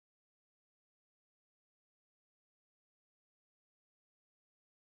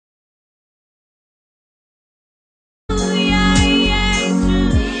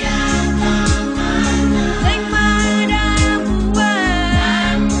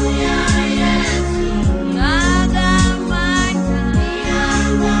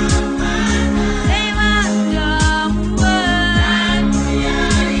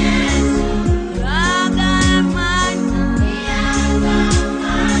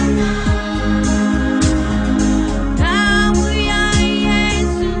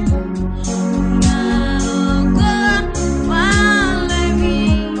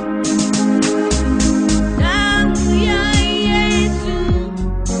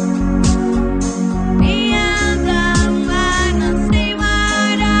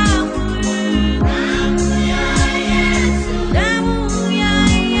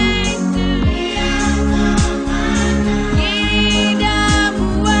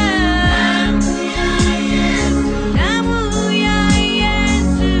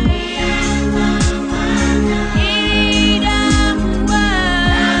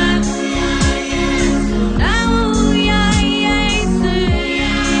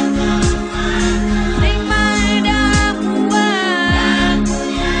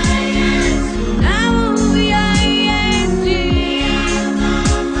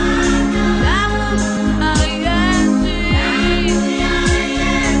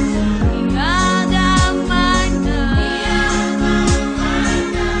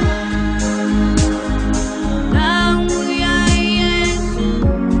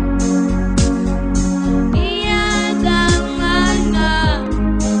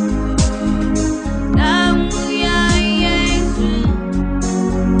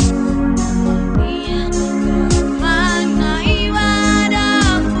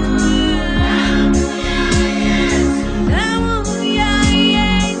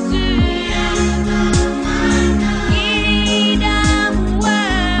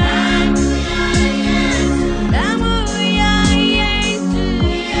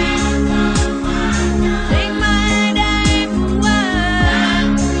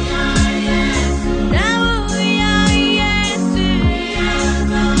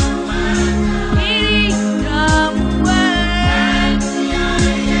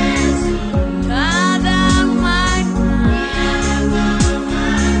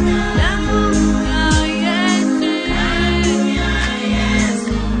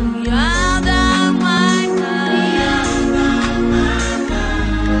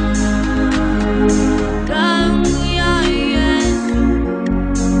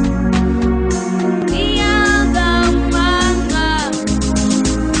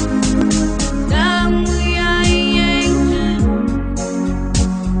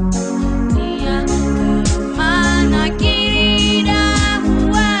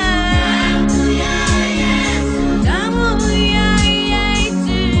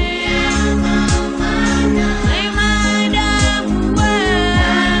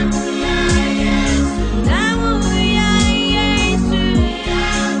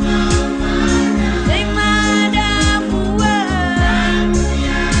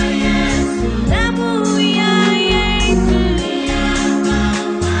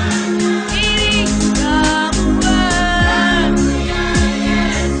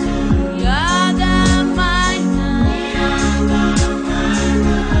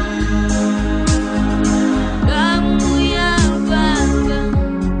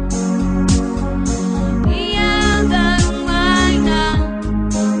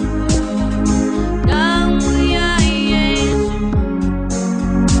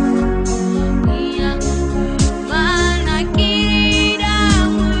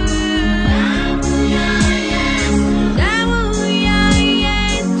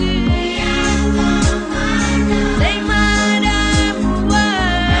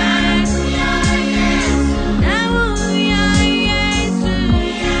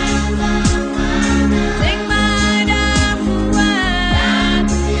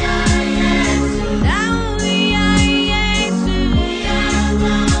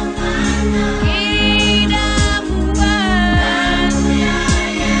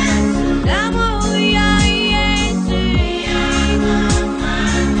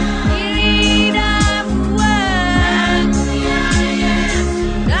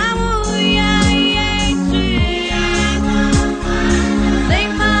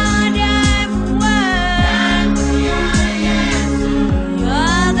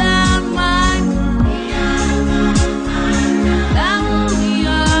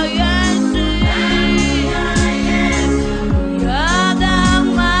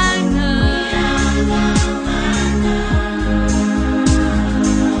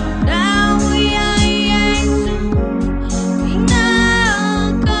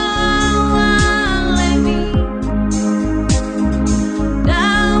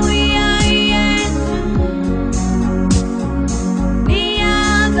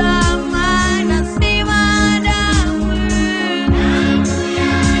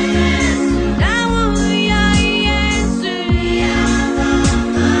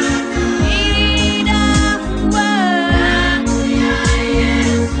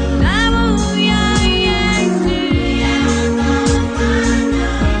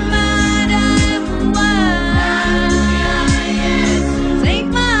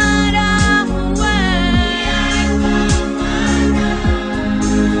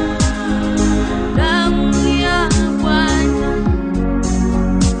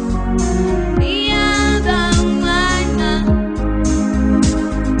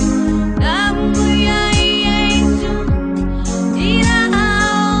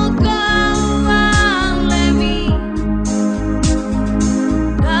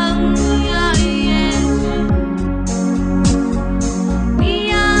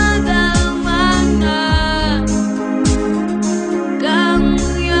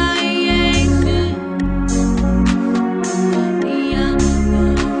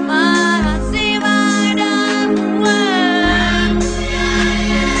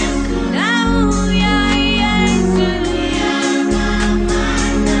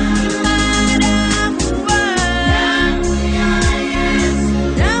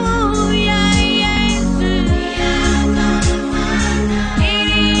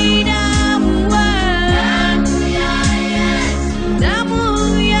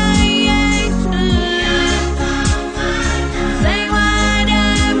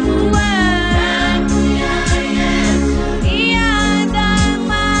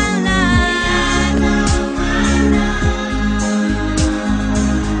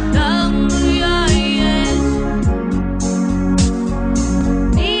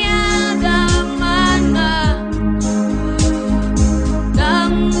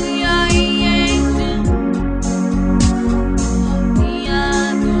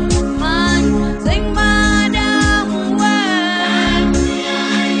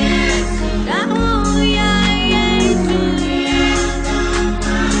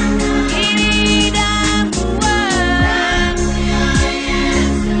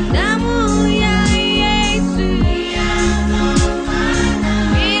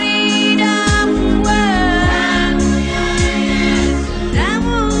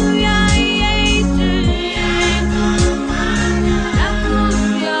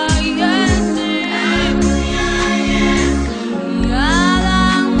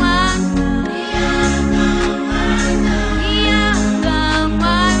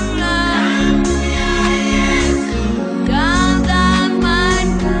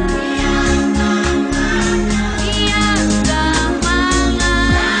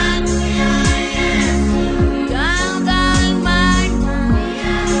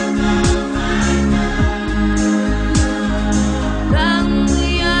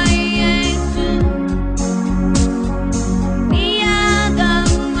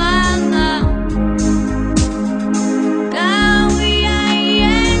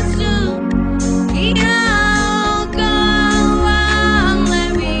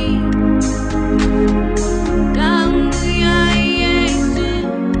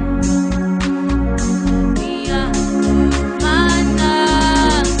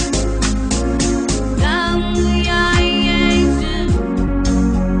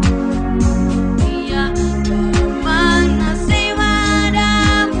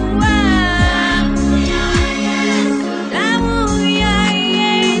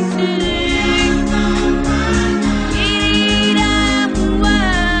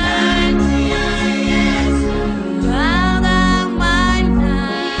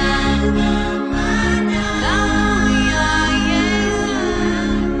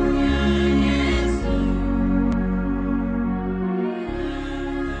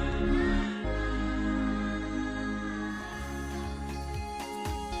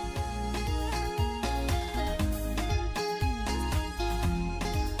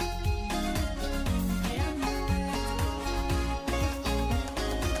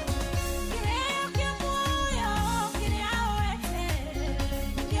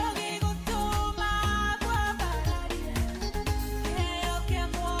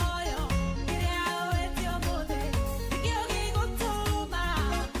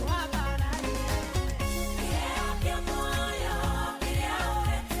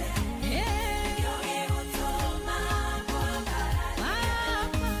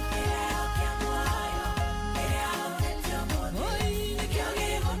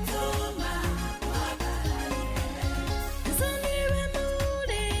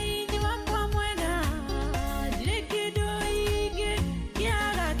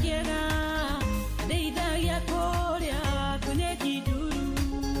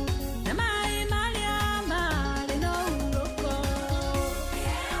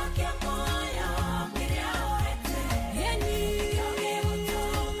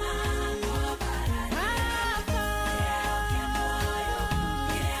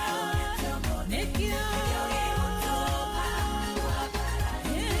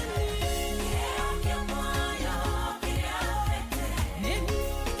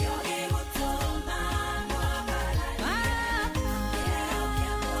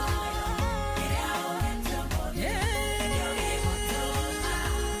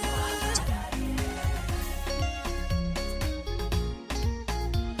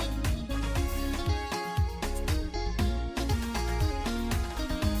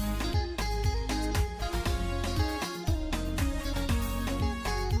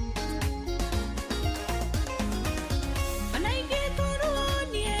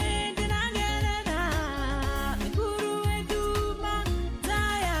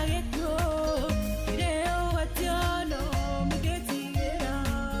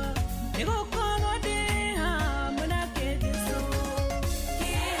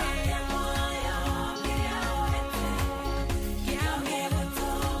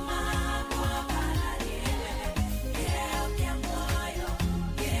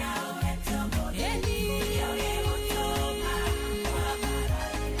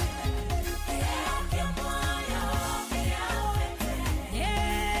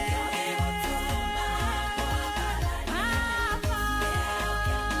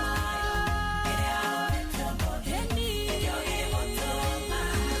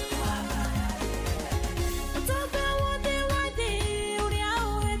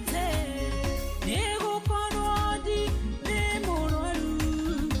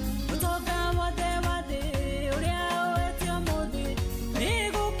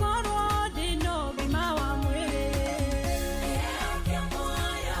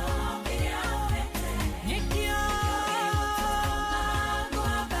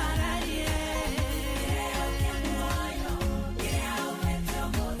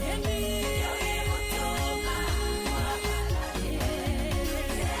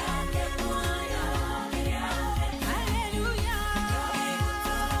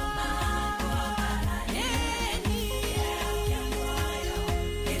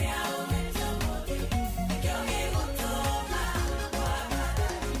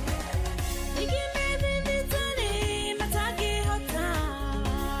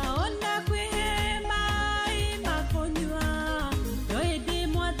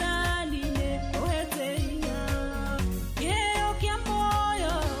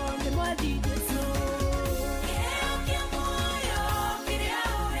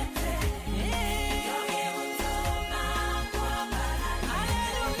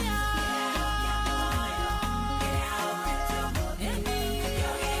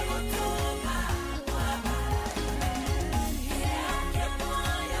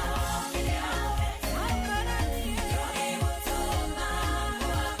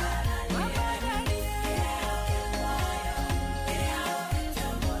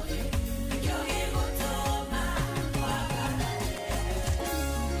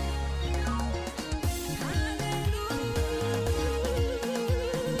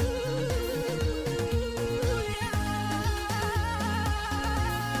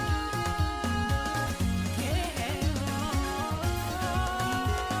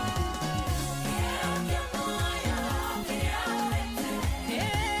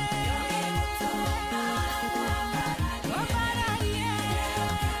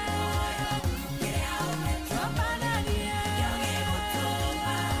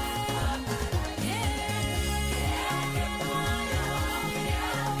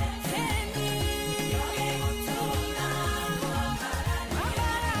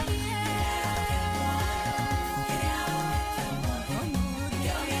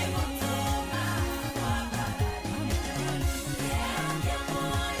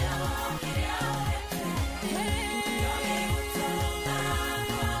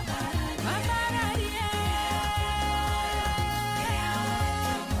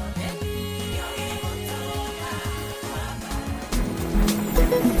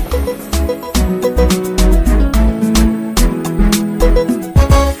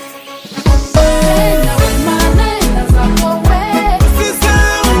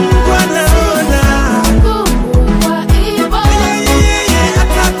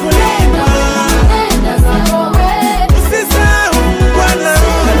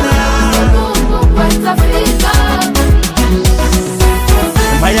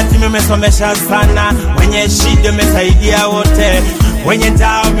umewasomesha sana, wenye shida umesaidia wote, wenye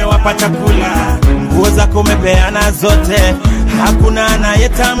njaa umewapa chakula, nguo zako umepeana zote, hakuna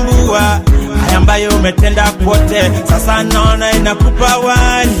anayetambua haya ambayo umetenda kwote. Sasa naona inakupa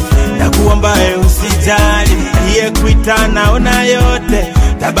wali na kuomba usijali, iye kuita naona yote,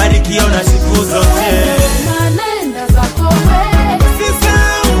 tabarikiwa na siku zote. Manenda zako wewe, sasa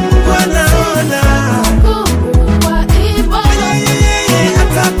wanaona kwa iba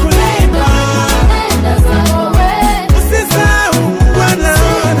atakulipa. manenda zako wewe, Sasa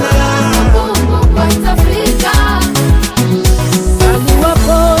wanaona kwa itafika.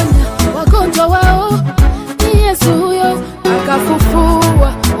 Aliwaponya wagonjwa wao, ni Yesu huyo,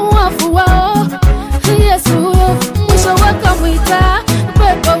 akafufua wafu wao, ni Yesu huyo, mwisho wakamwita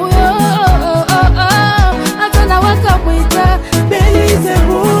pepo huyo, hata na wakamwita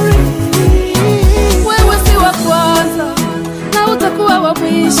Beelzebuli. Wewe si wa kwanza na utakuwa wa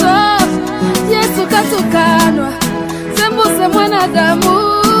mwisho. Yesu katukanwa sembuse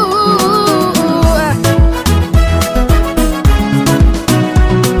mwanadamu.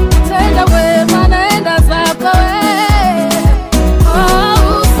 Tenda wema, naenda zako we,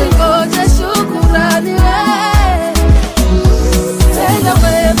 usingoje shukurani we. Tenda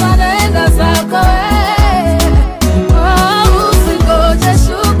wema, naenda zako we, usingoje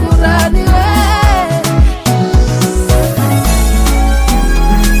shukurani we.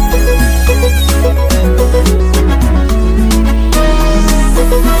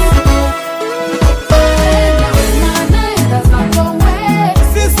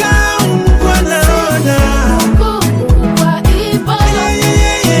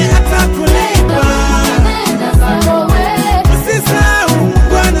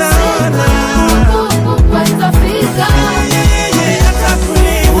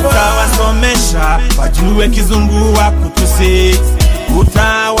 Wajue kizungu wa kutusi,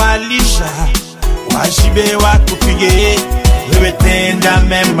 utawalisha washibe wa kupige. Wewe tenda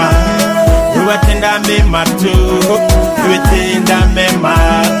mema, wewe tenda mema tu, wewe tenda mema,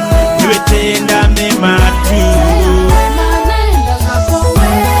 wewe tenda mema tu.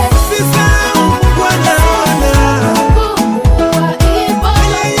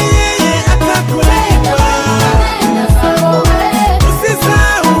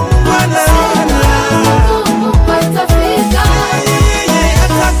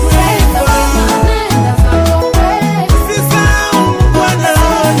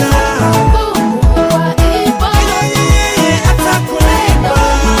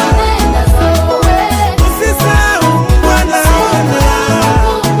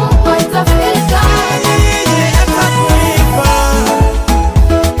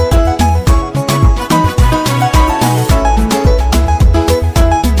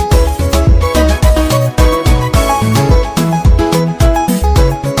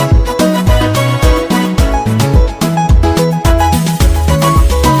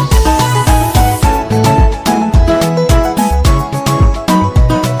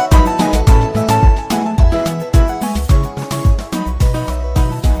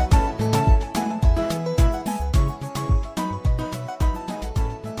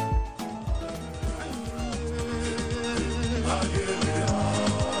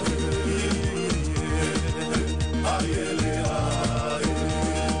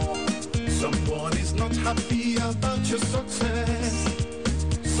 Someone is not happy about your success.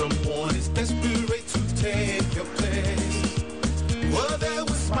 Someone is desperate to take your place. Well, they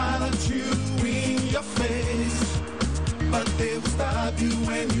will smile at you in your face, but they will stab you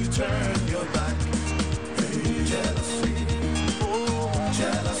when you turn your back. Hey, jealousy, oh,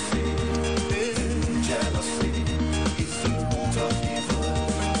 jealousy, hey, jealousy is the root of evil.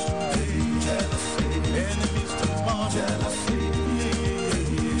 Hey, jealousy, enemies to more jealousy.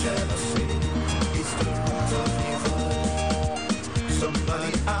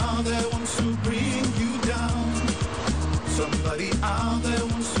 Somebody out there wants to bring you down. Somebody out there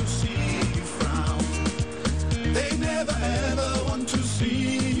wants to see you frown. They never ever want to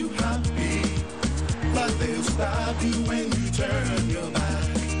see you happy, but they'll stab you when you turn your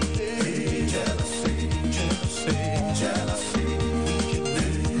back. Hey, jealousy, jealousy, jealousy,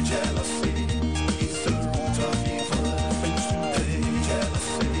 hey, jealousy is the root of evil. Hey,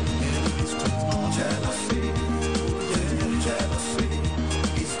 jealousy, enemies to more jealousy. Jealousy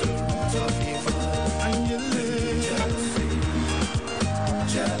is the root of evil. And you live jealousy,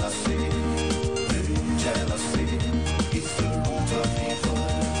 jealousy, jealousy is the root of evil.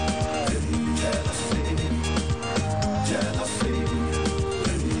 Jealousy, jealousy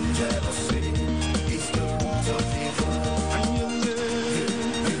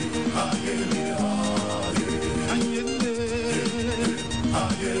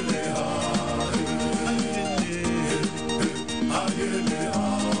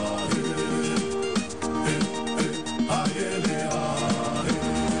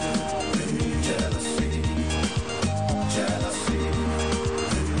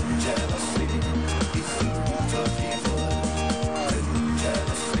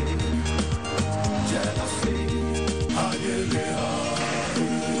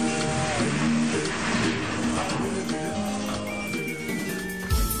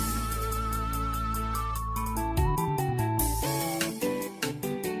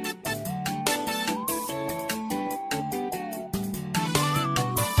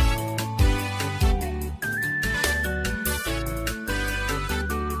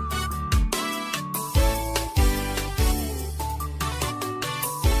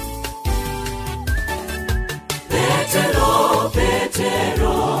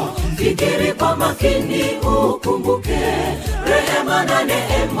fikiri kwa makini ukumbuke, rehema na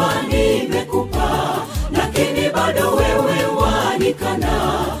neema nimekupa, lakini bado wewe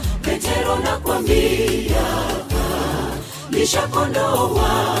wanikana. Petero nakwambia, lisha kondoo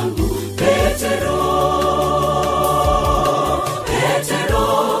wangu. Petero,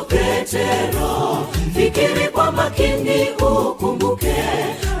 Petero, Petero, fikiri kwa makini ukumbuke,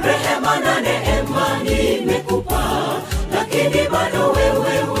 rehema na neema nimekupa, lakini bado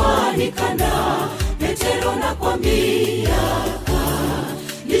wewe wanikana. Petero nakwambia,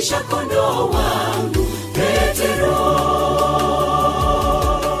 lisha kondoo wangu. Petero,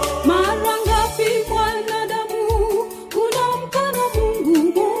 Mara ngapi mwanadamu unamkana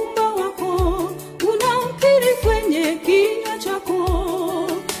Mungu Muumba wako, unamkiri kwenye kinywa chako,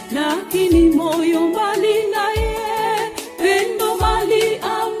 lakini moyo mbali naye. Pendo mali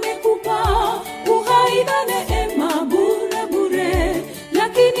amekupa, uhai na neema bure bure,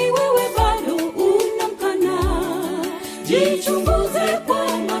 lakini wewe bado unamkana. Jichunguze kwa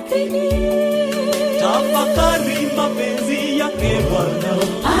makini, tafakari mapenzi yake Bwana.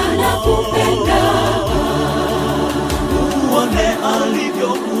 anakupenda, Uone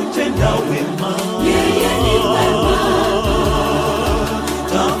alivyokutenda wema. yeye ni wema.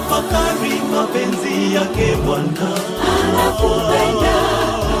 Tafakari mapenzi yake Bwana. Anakupenda,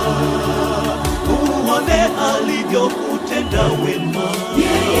 Uone alivyokutenda wema.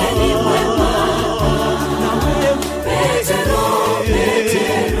 yeye ni wema. Petero,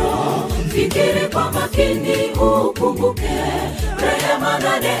 Petero, fikiri kwa makini ukumbuke, rehema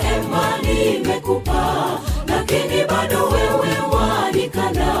na neema nimekupa, lakini bado wewe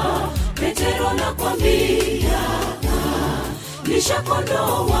wanikana. Petero nakwambia, lisha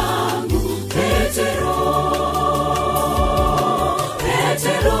kondoo wangu. Petero,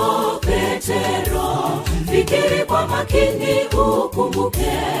 Petero, Petero, fikiri kwa makini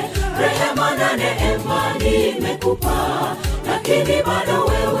ukumbuke, rehema na neema nimekupa, lakini bado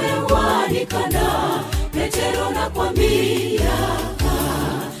wewe wanikana. Petero nakwambia,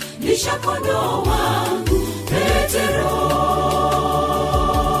 lisha kondoo wangu. Petero,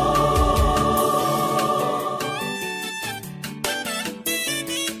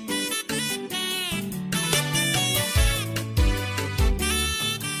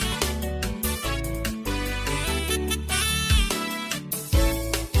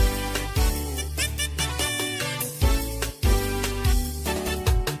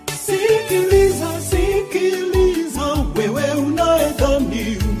 Sikiliza, sikiliza, wewe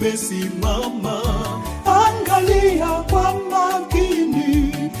unayedhani umesimama, angalia kwa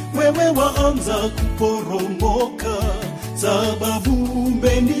makini, wewe waanza kuporomoka, sababu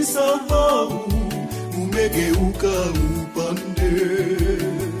umenisahau, umegeuka upande.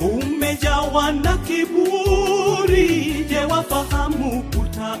 Umejawa na kiburi, je wafahamu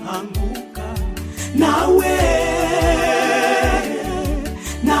utaanguka? Nawe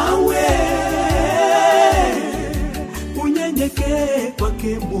unyenyekee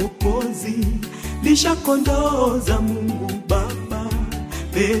kwake Mwokozi, lisha kondoo za Mungu Baba.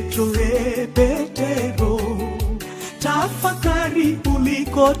 Petro, Petero, tafakari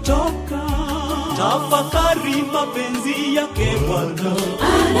ulikotoka, tafakari mapenzi yake Bwana.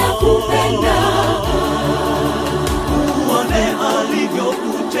 anakupenda, Uone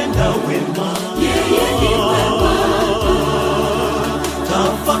alivyokutenda wema. yeye ni wema.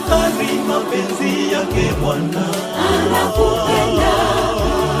 Tafakari mapenzi yake Bwana. Anakupenda,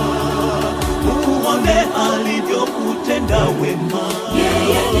 Uone alivyokutenda wema.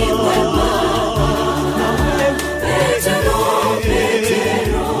 yeye ni wema. Petero,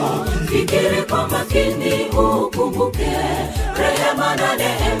 Petero, fikiri kwa makini ukumbuke, rehema na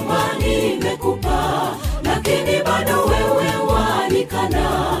neema nimekupa, lakini bado wewe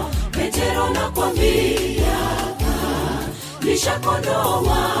wanikana. Petero nakwambia, lisha kondoo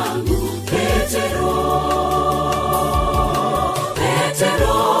wangu. Petero,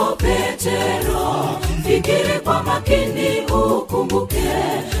 Petero, Petero, fikiri kwa makini ukumbuke,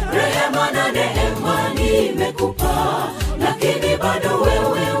 rehema na neema nimekupa, lakini bado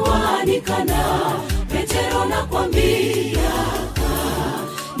wewe wanikana. Petero nakwambia,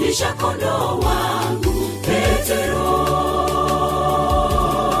 lisha kondoo wangu. Petero,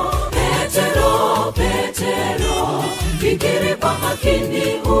 Petero, Petero, fikiri kwa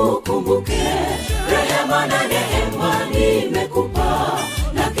makini ukumbuke, rehema na neema nimekupa,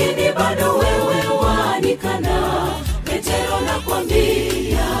 lakini bado wewe wanikana. Petero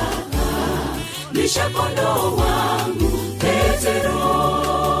nakwambia, lisha kondoo wangu. Petero,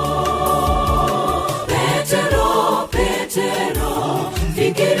 Petero, Petero,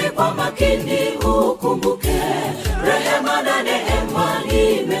 fikiri kwa makini ukumbuke, rehema na neema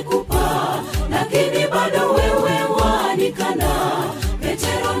nimekupa,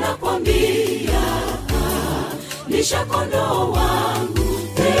 lisha kondoo wangu.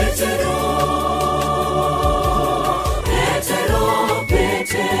 Petero,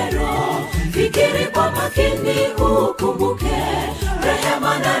 fikiri kwa makini ukumbuke,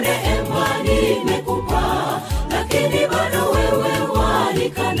 rehema na neema nimekupa, lakini bado wewe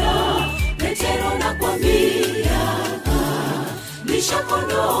walikana. Petero nakwambia, lisha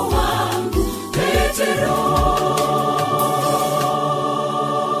kondoo wangu. Petero,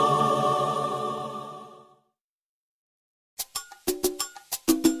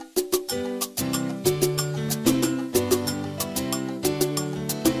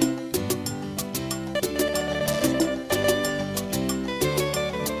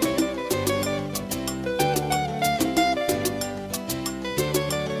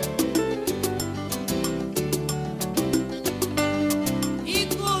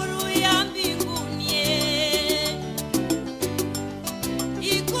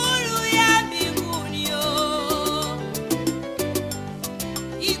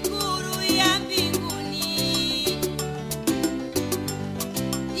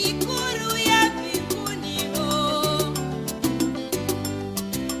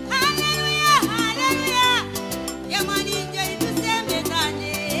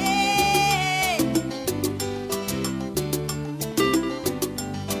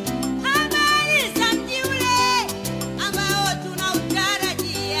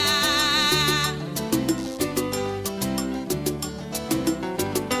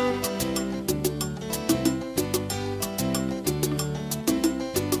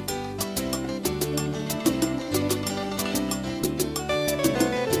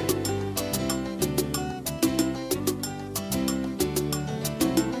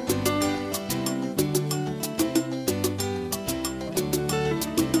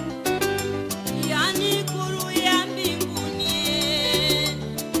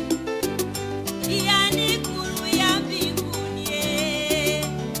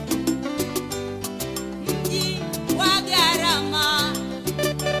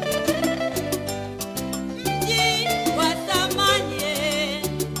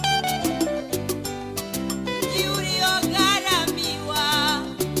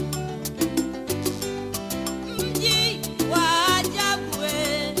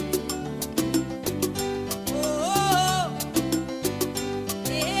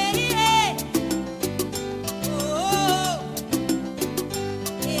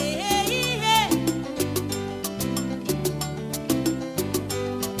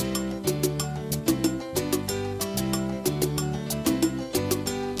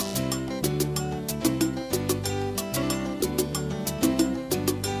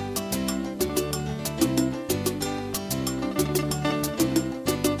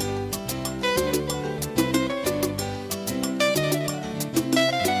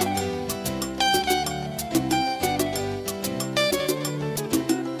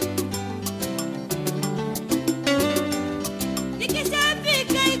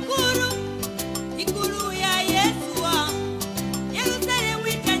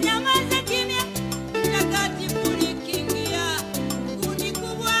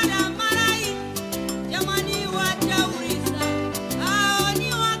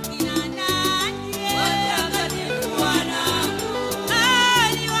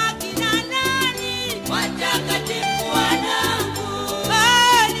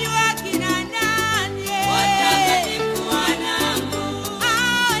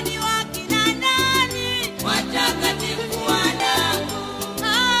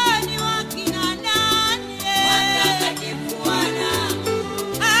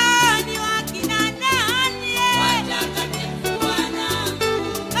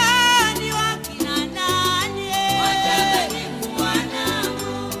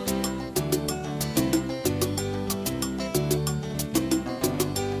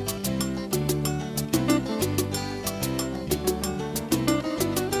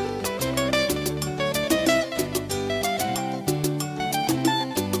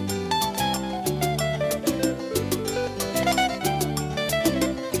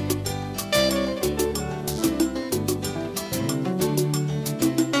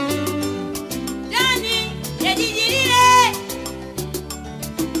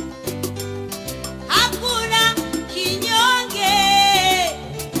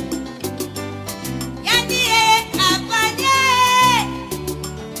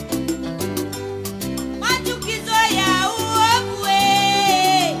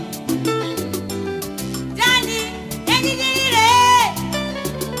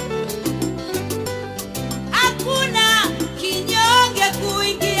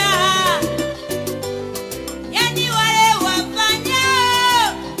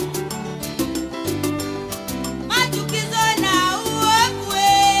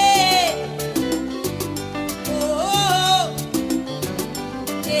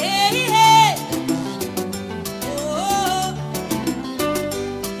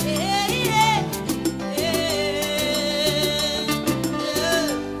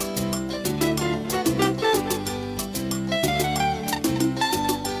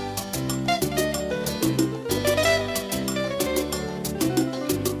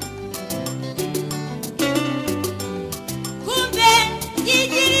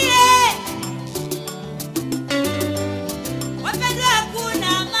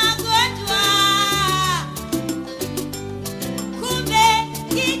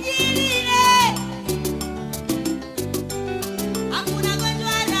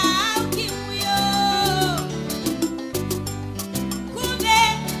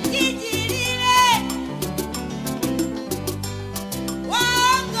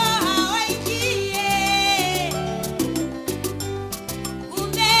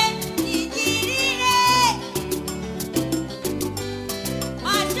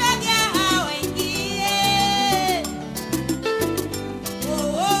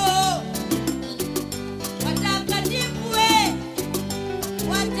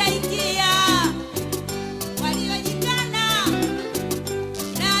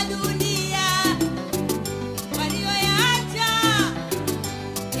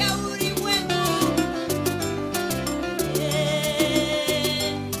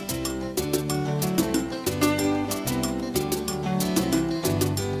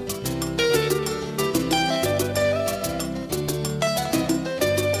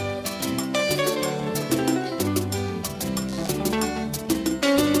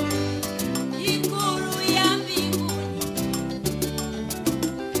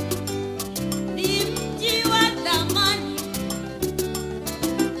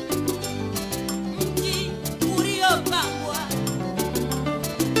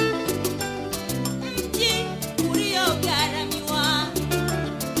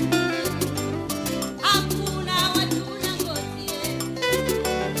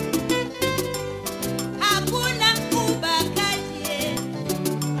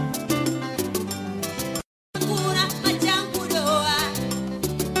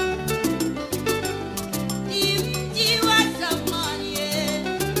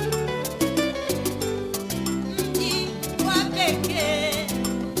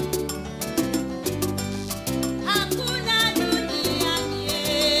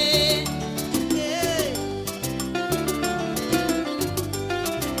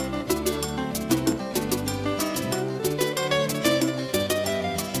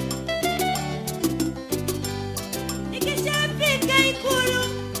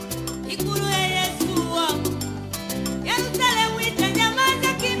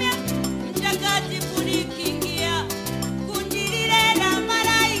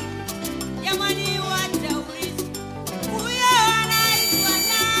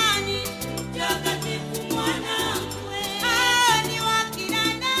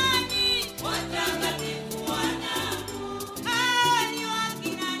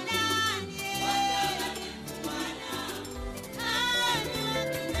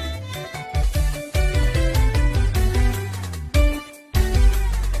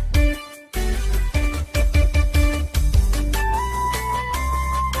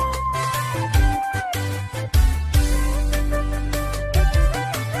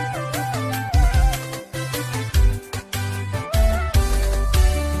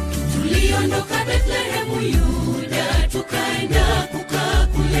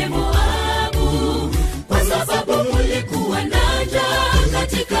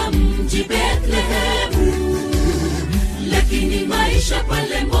 mji Bethlehemu. Lakini maisha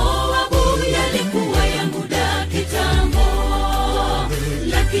pale Moabu yalikuwa ya muda kitambo.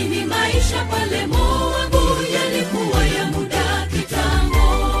 Lakini maisha pale Moabu yalikuwa ya muda kitambo.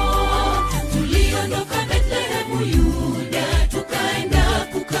 Tuliondoka Bethlehemu Yuda, tukaenda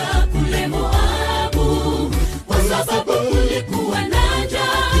kukaa kule Moabu, kwa sababu kulikuwa na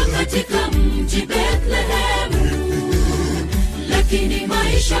njaa katika mji Bethlehemu. Lakini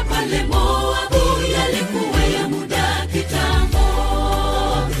maisha pale Moabu yalikuwa ya muda kitambo.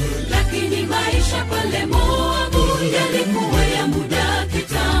 Lakini maisha pale Moabu yalikuwa ya muda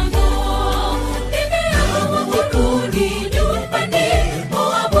kitambo. Nimeamua kurudi nyumbani,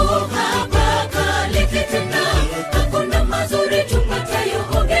 Moabu hapa kale tena. Hakuna mazuri tupatayo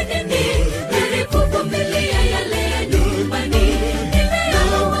ugenini, heri kuvumilia yale ya nyumbani.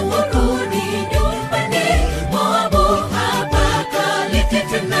 Nimeamua kurudi nyumbani, Moabu hapa kale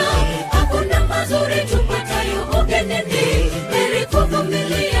tena. Hakuna mazuri tupatayo ugenini, heri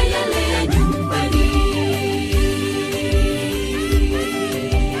kuvumilia yale ya nyumbani.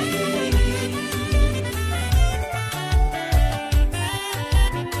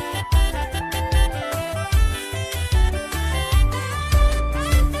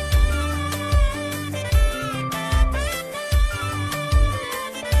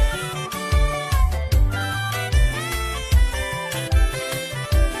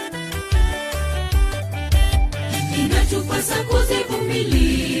 Inatupasa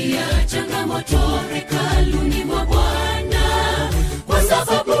kuzivumilia changamoto hekaluni mwa Bwana, kwa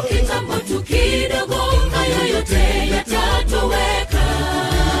sababu kitambo tu kidogo hayo yote yatatoweka.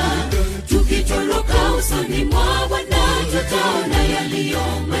 Tukitoroka usoni mwa Bwana tutaona yaliyo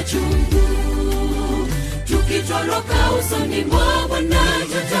machungu. Tukitoroka usoni mwa Bwana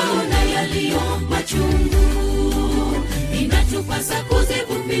tutaona yaliyo machungu. Inatupasa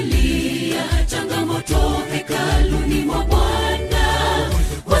kuzivumilia changamoto hekaluni mwa Bwana,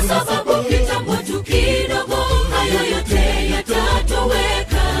 kwa sababu kitambo tu kidogo hayo yote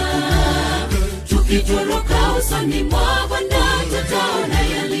yatatoweka. Tukitoroka usoni mwa Bwana tutaona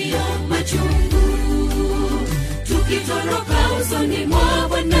yaliyo machungu. Tukitoroka usoni mwa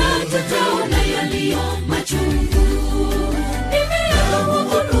Bwana tutaona yaliyo machungu.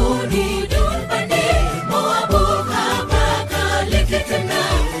 Nimeamua kurudi nyumbani, Moabu hapa kale tena.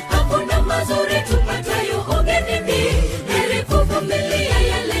 Hakuna mazuri tupatayo ugenini, heri kuvumilia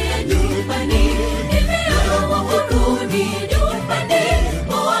yale ya nyumbani. Nimeamua kurudi nyumbani,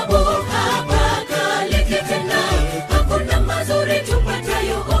 Moabu hapa kale tena. Hakuna mazuri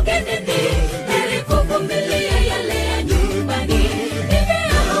tupatayo ugenini, heri kuvumilia yale ya nyumbani.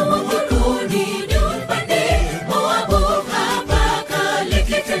 Nimeamua kurudi nyumbani, Moabu hapa kale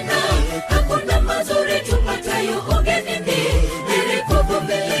tena. Hakuna mazuri tupatayo ugenini, heri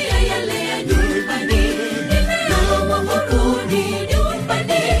kuvumilia yale ya nyumbani. Nimeamua kurudi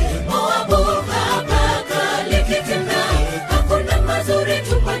nyumbani, Moabu hapa kale tena. Hakuna mazuri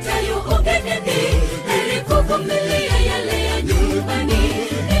tupatayo ugenini, heri kuvumilia yale ya nyumbani.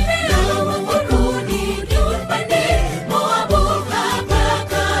 Nimeamua kurudi nyumbani, Moabu hapa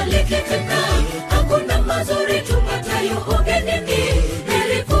kale tena. Hakuna mazuri tupatayo ugenini,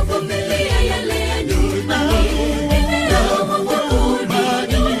 heri kuvumilia yale ya nyumbani. Nimeamua kurudi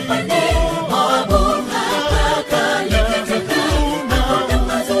nyumbani, Moabu hapa kale tena. Hakuna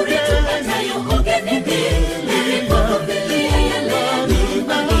mazuri tupatayo ugenini, heri kuvumilia yale ya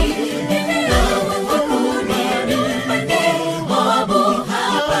nyumbani. Nimeamua kurudi nyumbani, Moabu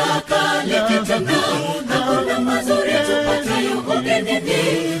hapa kale tena. Hakuna mazuri tupatayo ugenini,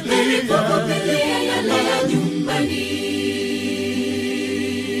 heri kuvumilia yale ya nyumbani.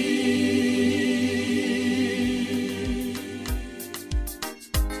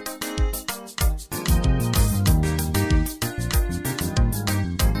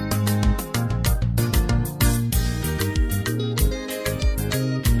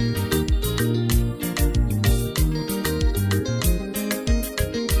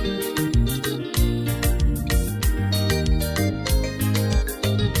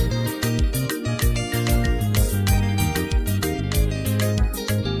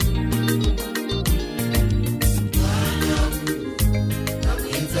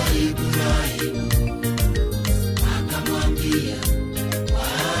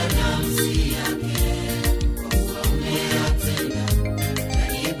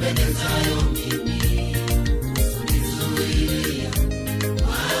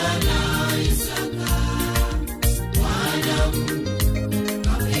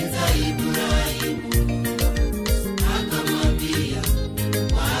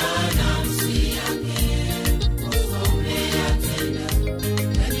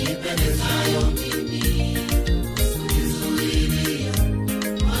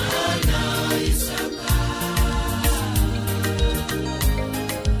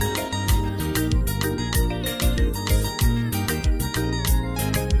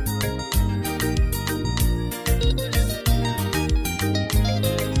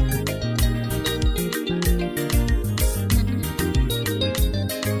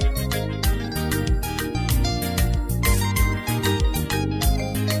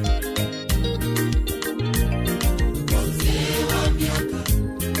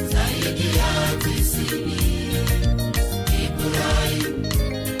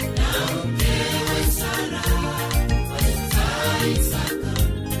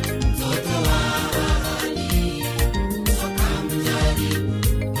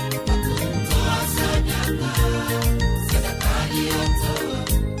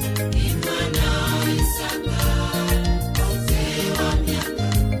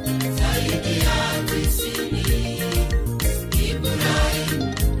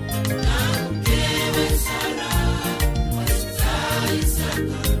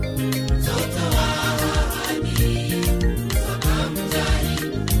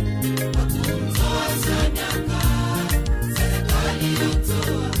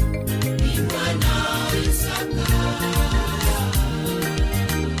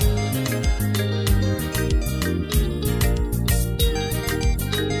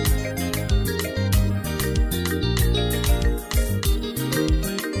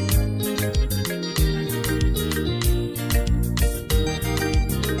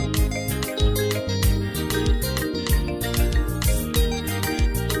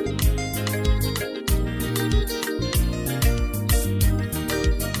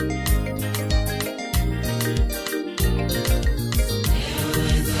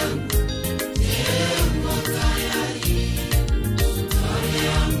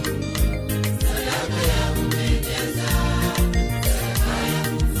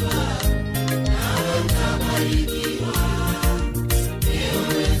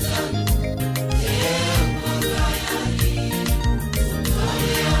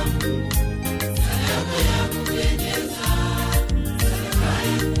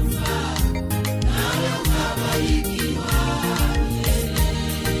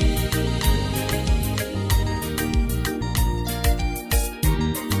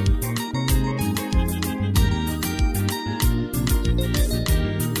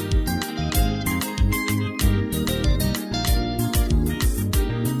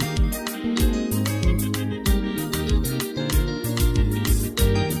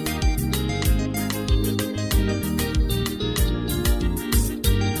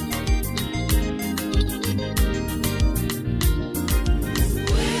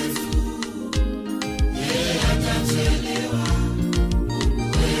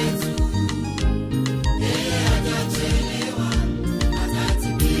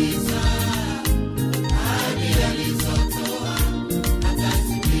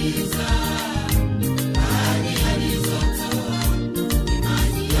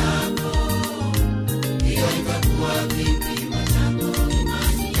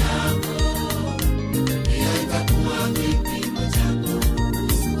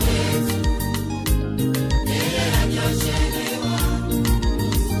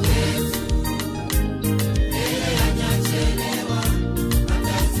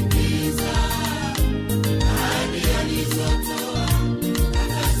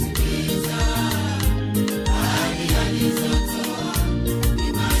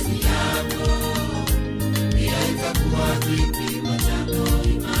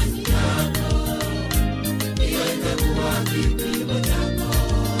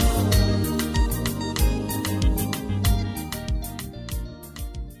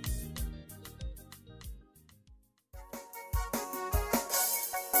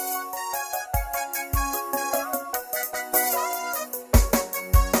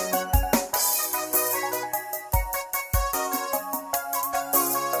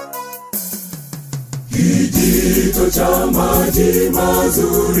 kijito cha maji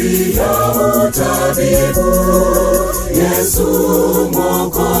mazuri ya utabibu. Yesu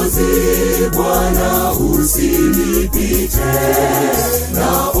Mwokozi, Bwana usinipite,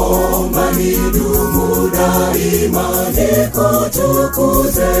 naomba nidumu daima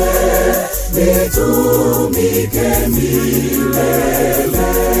nikutukuze, nitumike milele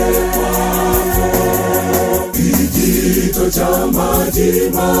kwako. Kijito cha maji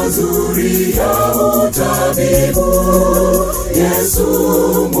mazuri ya utabibu. Yesu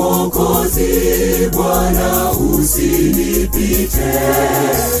Mwokozi, Bwana usinipite,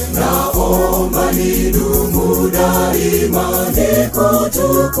 naomba nidumu daima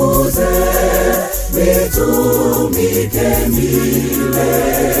nikutukuze, nitumike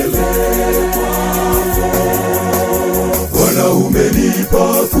milele kwako. Bwana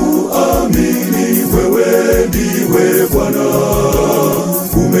umenipa kuamini, wewe ndiwe Bwana.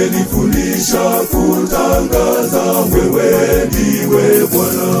 Umenifundisha kutangaza, wewe ndiwe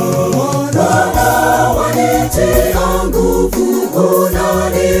Bwana. Bwana wanitia nguvu,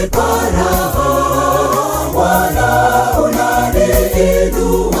 unanipa raha. Bwana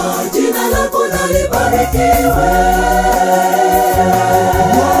unaniinua, jina lako na libarikiwe.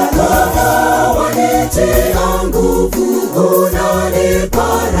 Bwana wanitia nguvu, unanipa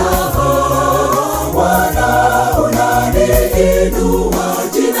raha. Bwana unaniinua,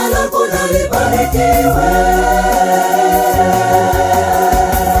 jina lako na libarikiwe.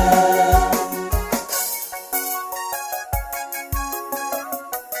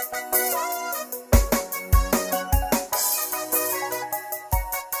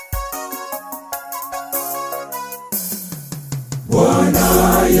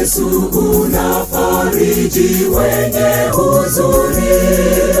 Bwana Yesu unafariji wenye huzuni,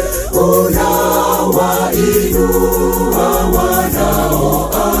 unawainua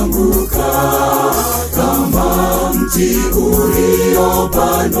wanaoanguka, kama mti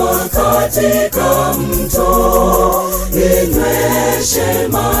uliopandwa katika mto, ninyweshe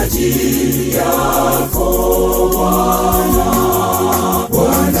maji yako Bwana.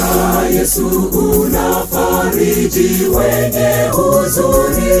 Bwana Yesu unafariji wenye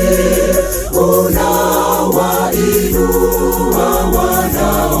huzuni, unawainua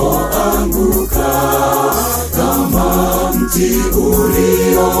wanaoanguka, kama mti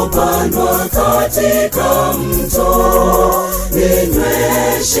uliopandwa katika mto,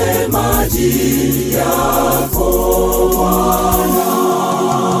 ninyweshe maji yako Bwana.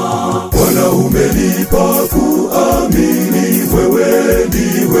 Bwana umenipa kuamini, wewe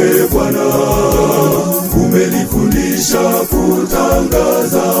ndiwe Bwana. Umenifundisha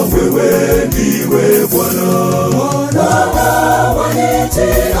kutangaza, wewe ndiwe Bwana. Bwana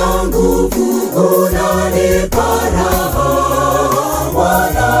wanitia nguvu, unanipa raha.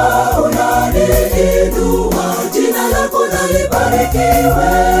 Bwana unaniinua, jina lako na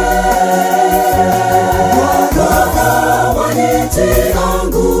libarikiwe. Bwana wanitia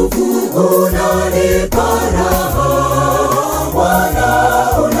nguvu, unanipa raha. Bwana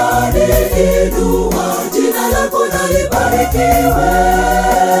unaniinua, jina lako na libarikiwe.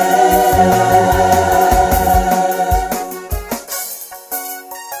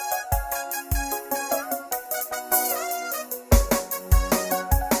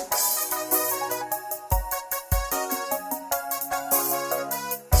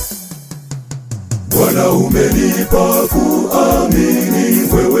 Bwana umenipa kuamini,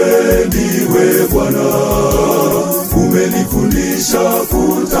 wewe ndiwe Bwana. Umenifundisha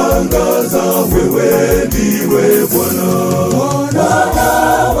kutangaza, wewe ndiwe Bwana. Bwana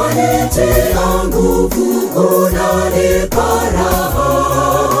wanitia nguvu, unanipa raha.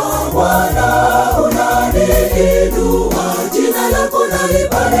 Bwana unaniinua, jina lako na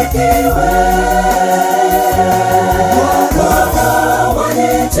libarikiwe. Bwana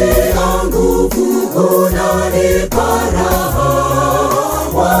wanitia nguvu, unanipa raha.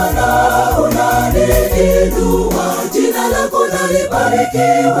 Bwana unaniinua, jina lako na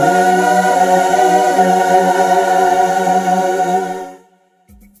libarikiwe.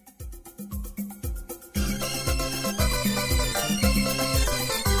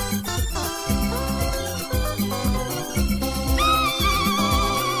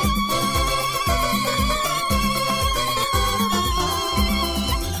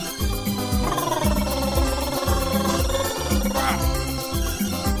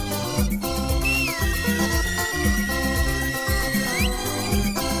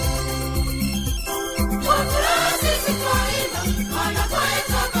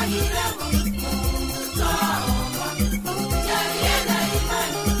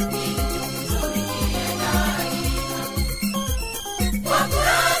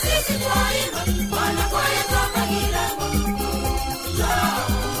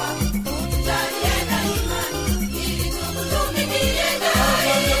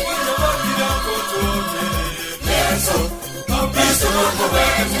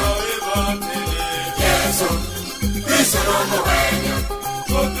 muwenya.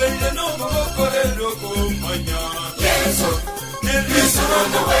 Kopeye no mukorero kumanya. Yesu, Kristo no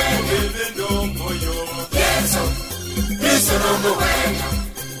muwenya. Ndo moyo. Yesu, Kristo no muwenya.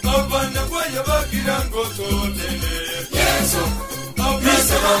 Abana kwayo bagira ngo totele. Yesu,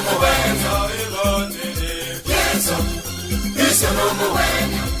 Kristo no muwenya. Yesu, Kristo no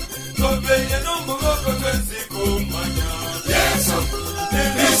muwenya. Kopeye no mukorero kumanya. Yesu,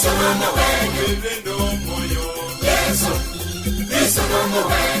 Kristo no muwenya. Ndo moyo. Yesu, Kristo no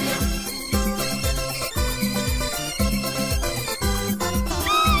muwenya.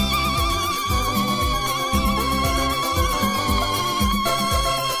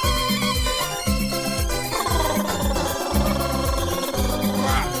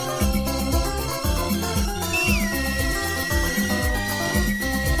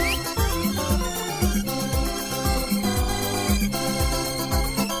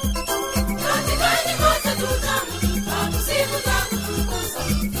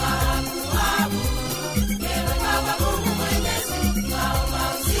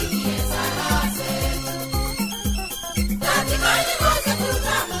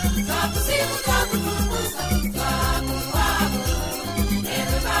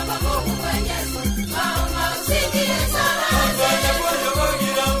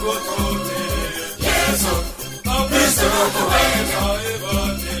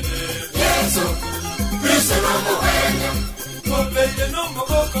 Yesu, Kristo no muwenya. Kopeye no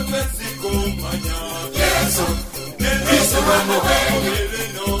mukorero kumanya. Yesu, Kristo no muwenya.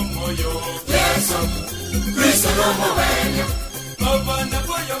 Ndo moyo. Yesu, Kristo no muwenya. Abana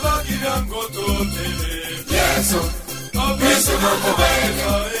kwayo bagira ngo totele. Yesu, Kristo no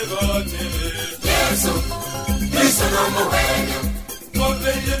muwenya. Yesu, Kristo no muwenya.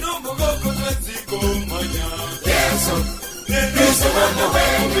 Kopeye no mukorero kumanya. Yesu, Kristo no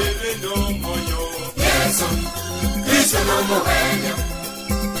muwenya. Ndo moyo. Yesu, Kristo no muwenya.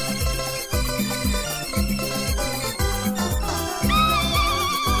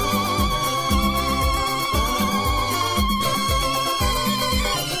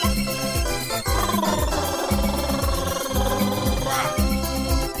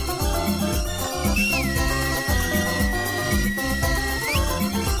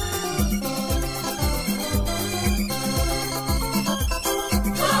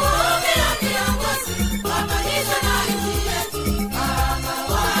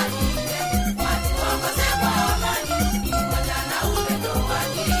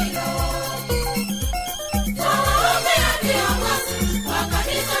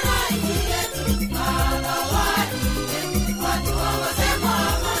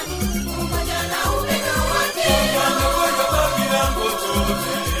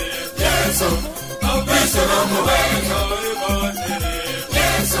 Yesu, Kristo no muwenya.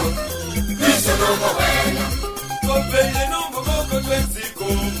 Yesu, Kristo no muwenya. Kopeye no mukorero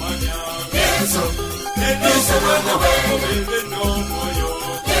kumanya. Yesu, Kristo no muwenya. Ndo moyo.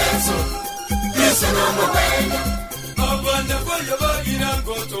 Yesu, Kristo no muwenya. Abana kwayo bagira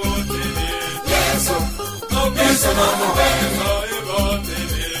ngo totele. Yesu, Kristo no muwenya.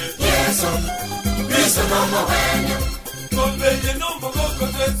 Yesu, Kristo no muwenya. kopeye no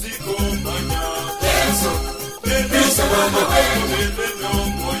mukorero kumanya. Yesu, Kristo no muwenya. Ndo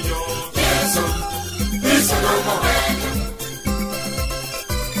moyo. Yesu, Kristo no muwenya.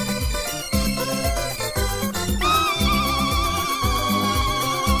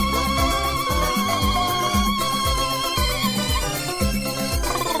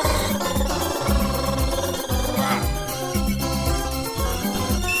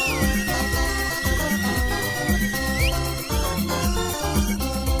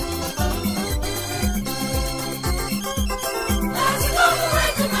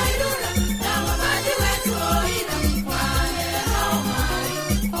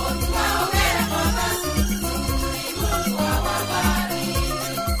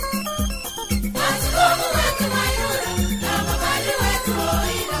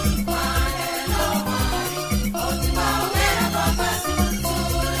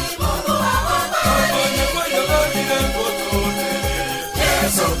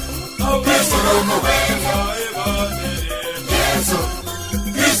 Kristo no muwenya. Yesu,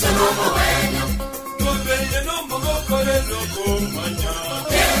 Kristo no muwenya. Kopeye no mukorero kumanya.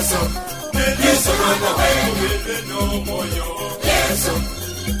 Yesu, Kristo no muwenya. Ndo moyo. Yesu,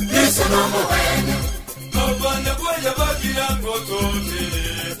 Kristo no muwenya. Abana kwayo bagira ngo totele.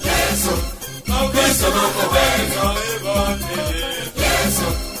 Yesu, Kristo no muwenya. Yesu,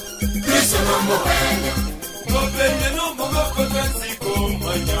 Kristo no muwenya. kopeye no mukorero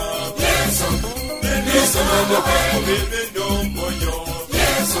kumanya. Yesu, Kristo no muwenya. Ndo moyo.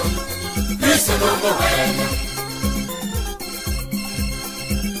 Yesu, Kristo no muwenya.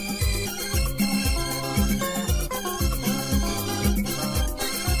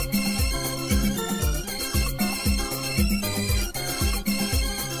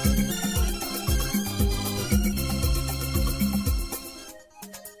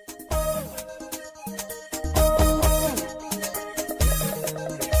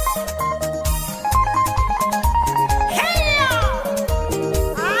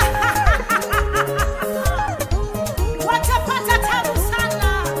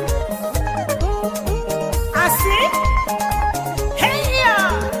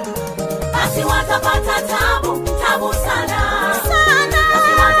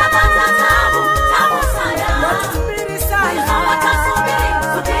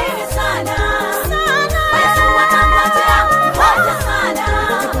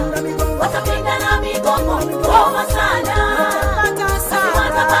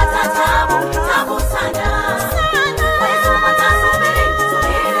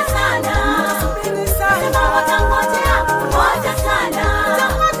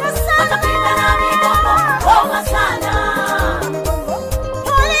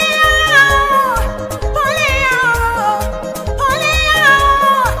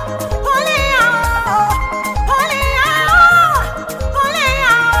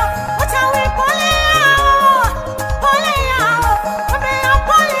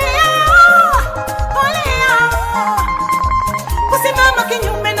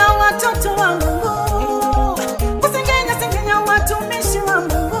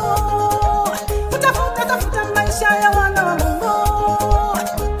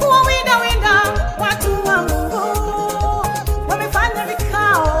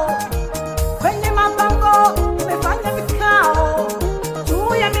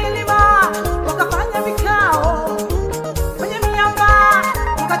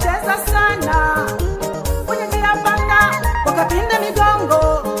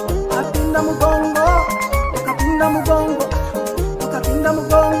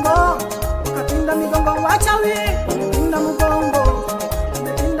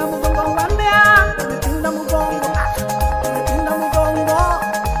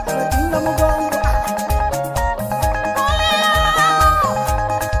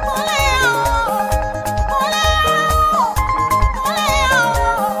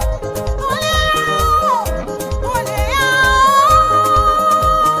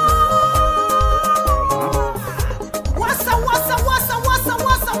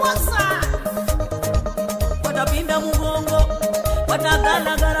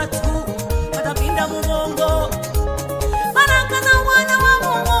 watagalagala tu, watapinda mgongo. Baraka za wana wa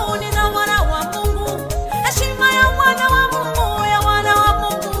Mungu ni za wana wa Mungu, heshima ya wana wa Mungu, ya wana wa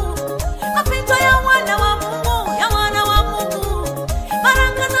Mungu, mapito ya wana wa Mungu, ya wana wa Mungu,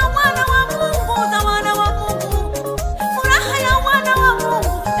 baraka za wana wa Mungu, za wana wa Mungu, furaha ya wana wa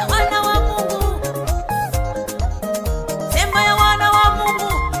Mungu, ya wana wa Mungu, sema ya wana wa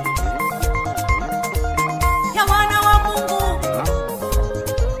Mungu, ya wana wa Mungu,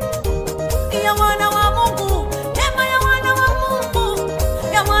 ya wana wa Mungu, neema ya wana wa Mungu,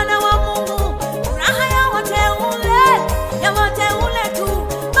 ya wana wa Mungu, furaha ya wateule tu,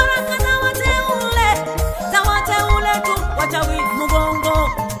 baraka za wateule tu. Wachawi mgongo,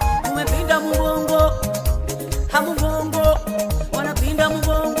 umepinda mgongo, hamugongo, wanapinda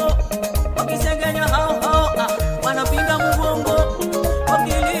mgongo, wakisengenya hao wanapinda mgongo,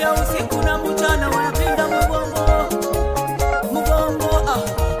 wakilia usiku na mchana wanapinda mgongo,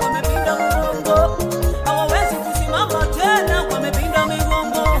 wamepinda mgongo, hawawezi kusimama tena, wamepinda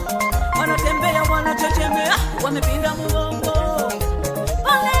migongo, wanatembea wanachechemea, wamepinda mgongo.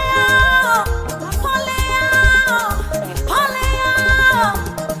 Pole yao,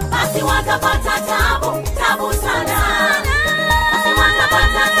 basi watapata tabu sana, basi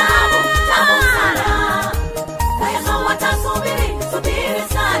watapata tabu sana, kwa Yesu watasubiri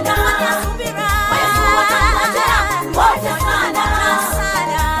sana, kwa Yesu ngoja sana,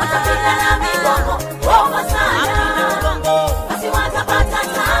 watapinda na migongo, woma sana, basi watapata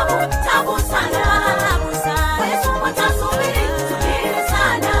tabu sana, kwa Yesu watasubiri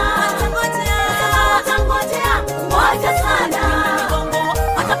sana, watangojea ngoja sana,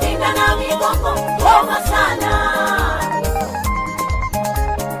 watapinda na migongo, woma sana.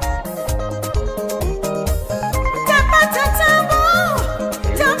 Mtapata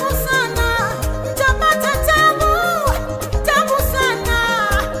tabu sana, mtapata tabu sana.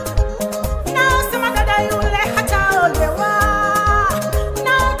 Naosema dada yule hataolewa,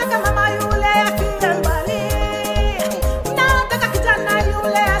 naotaka mama yule afie mbali, naotaka kijana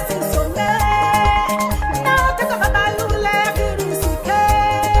yule asisome, naotaka baba yule afirisike,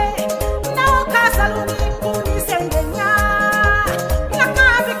 naoka saluni kunisengenya,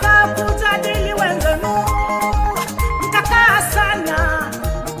 nakaa vikao kujadili wenzenu, mtakaa sana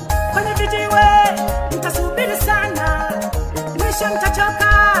kwenye vijiwe, mtasubiri sana, mwisho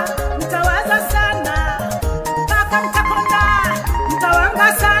mtachoka, mtawaza sana, mpaka mtakonda,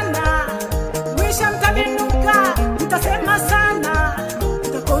 mtawanga sana, mwisho mtabinuka, mtasema sana,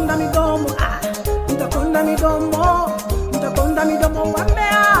 mtakonda midomo, mtakonda midomo, mtakonda midomo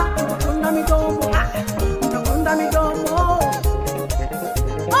wambea, mtakonda midomo, mtakonda midomo.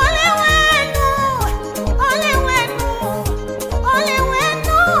 Ole wenu, ole wenu, ole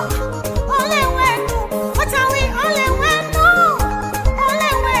wenu, ole wenu, wachawi ole wenu,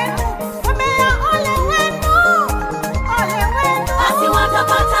 wambea ole wenu, basi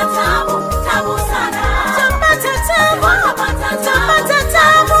watapata tabu sana, watapata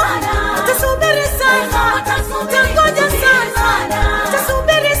tabu, watasubiri sana, watangoja sana,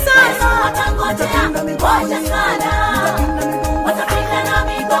 watasubiri sana, watangojea ngoja sana, watapinda na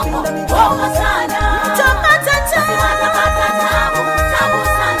migongo, woma sana, watapata tabu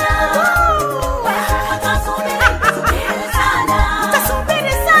sana,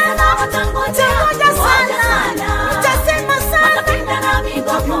 watasubiri sana, watangojea ngoja sana, watasema sana, watapinda na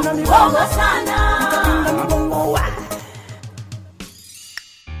migongo, woma sana.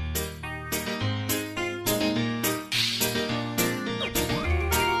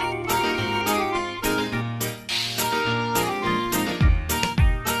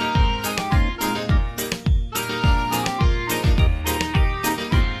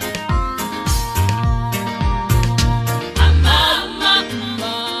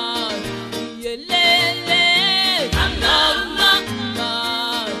 Yelele,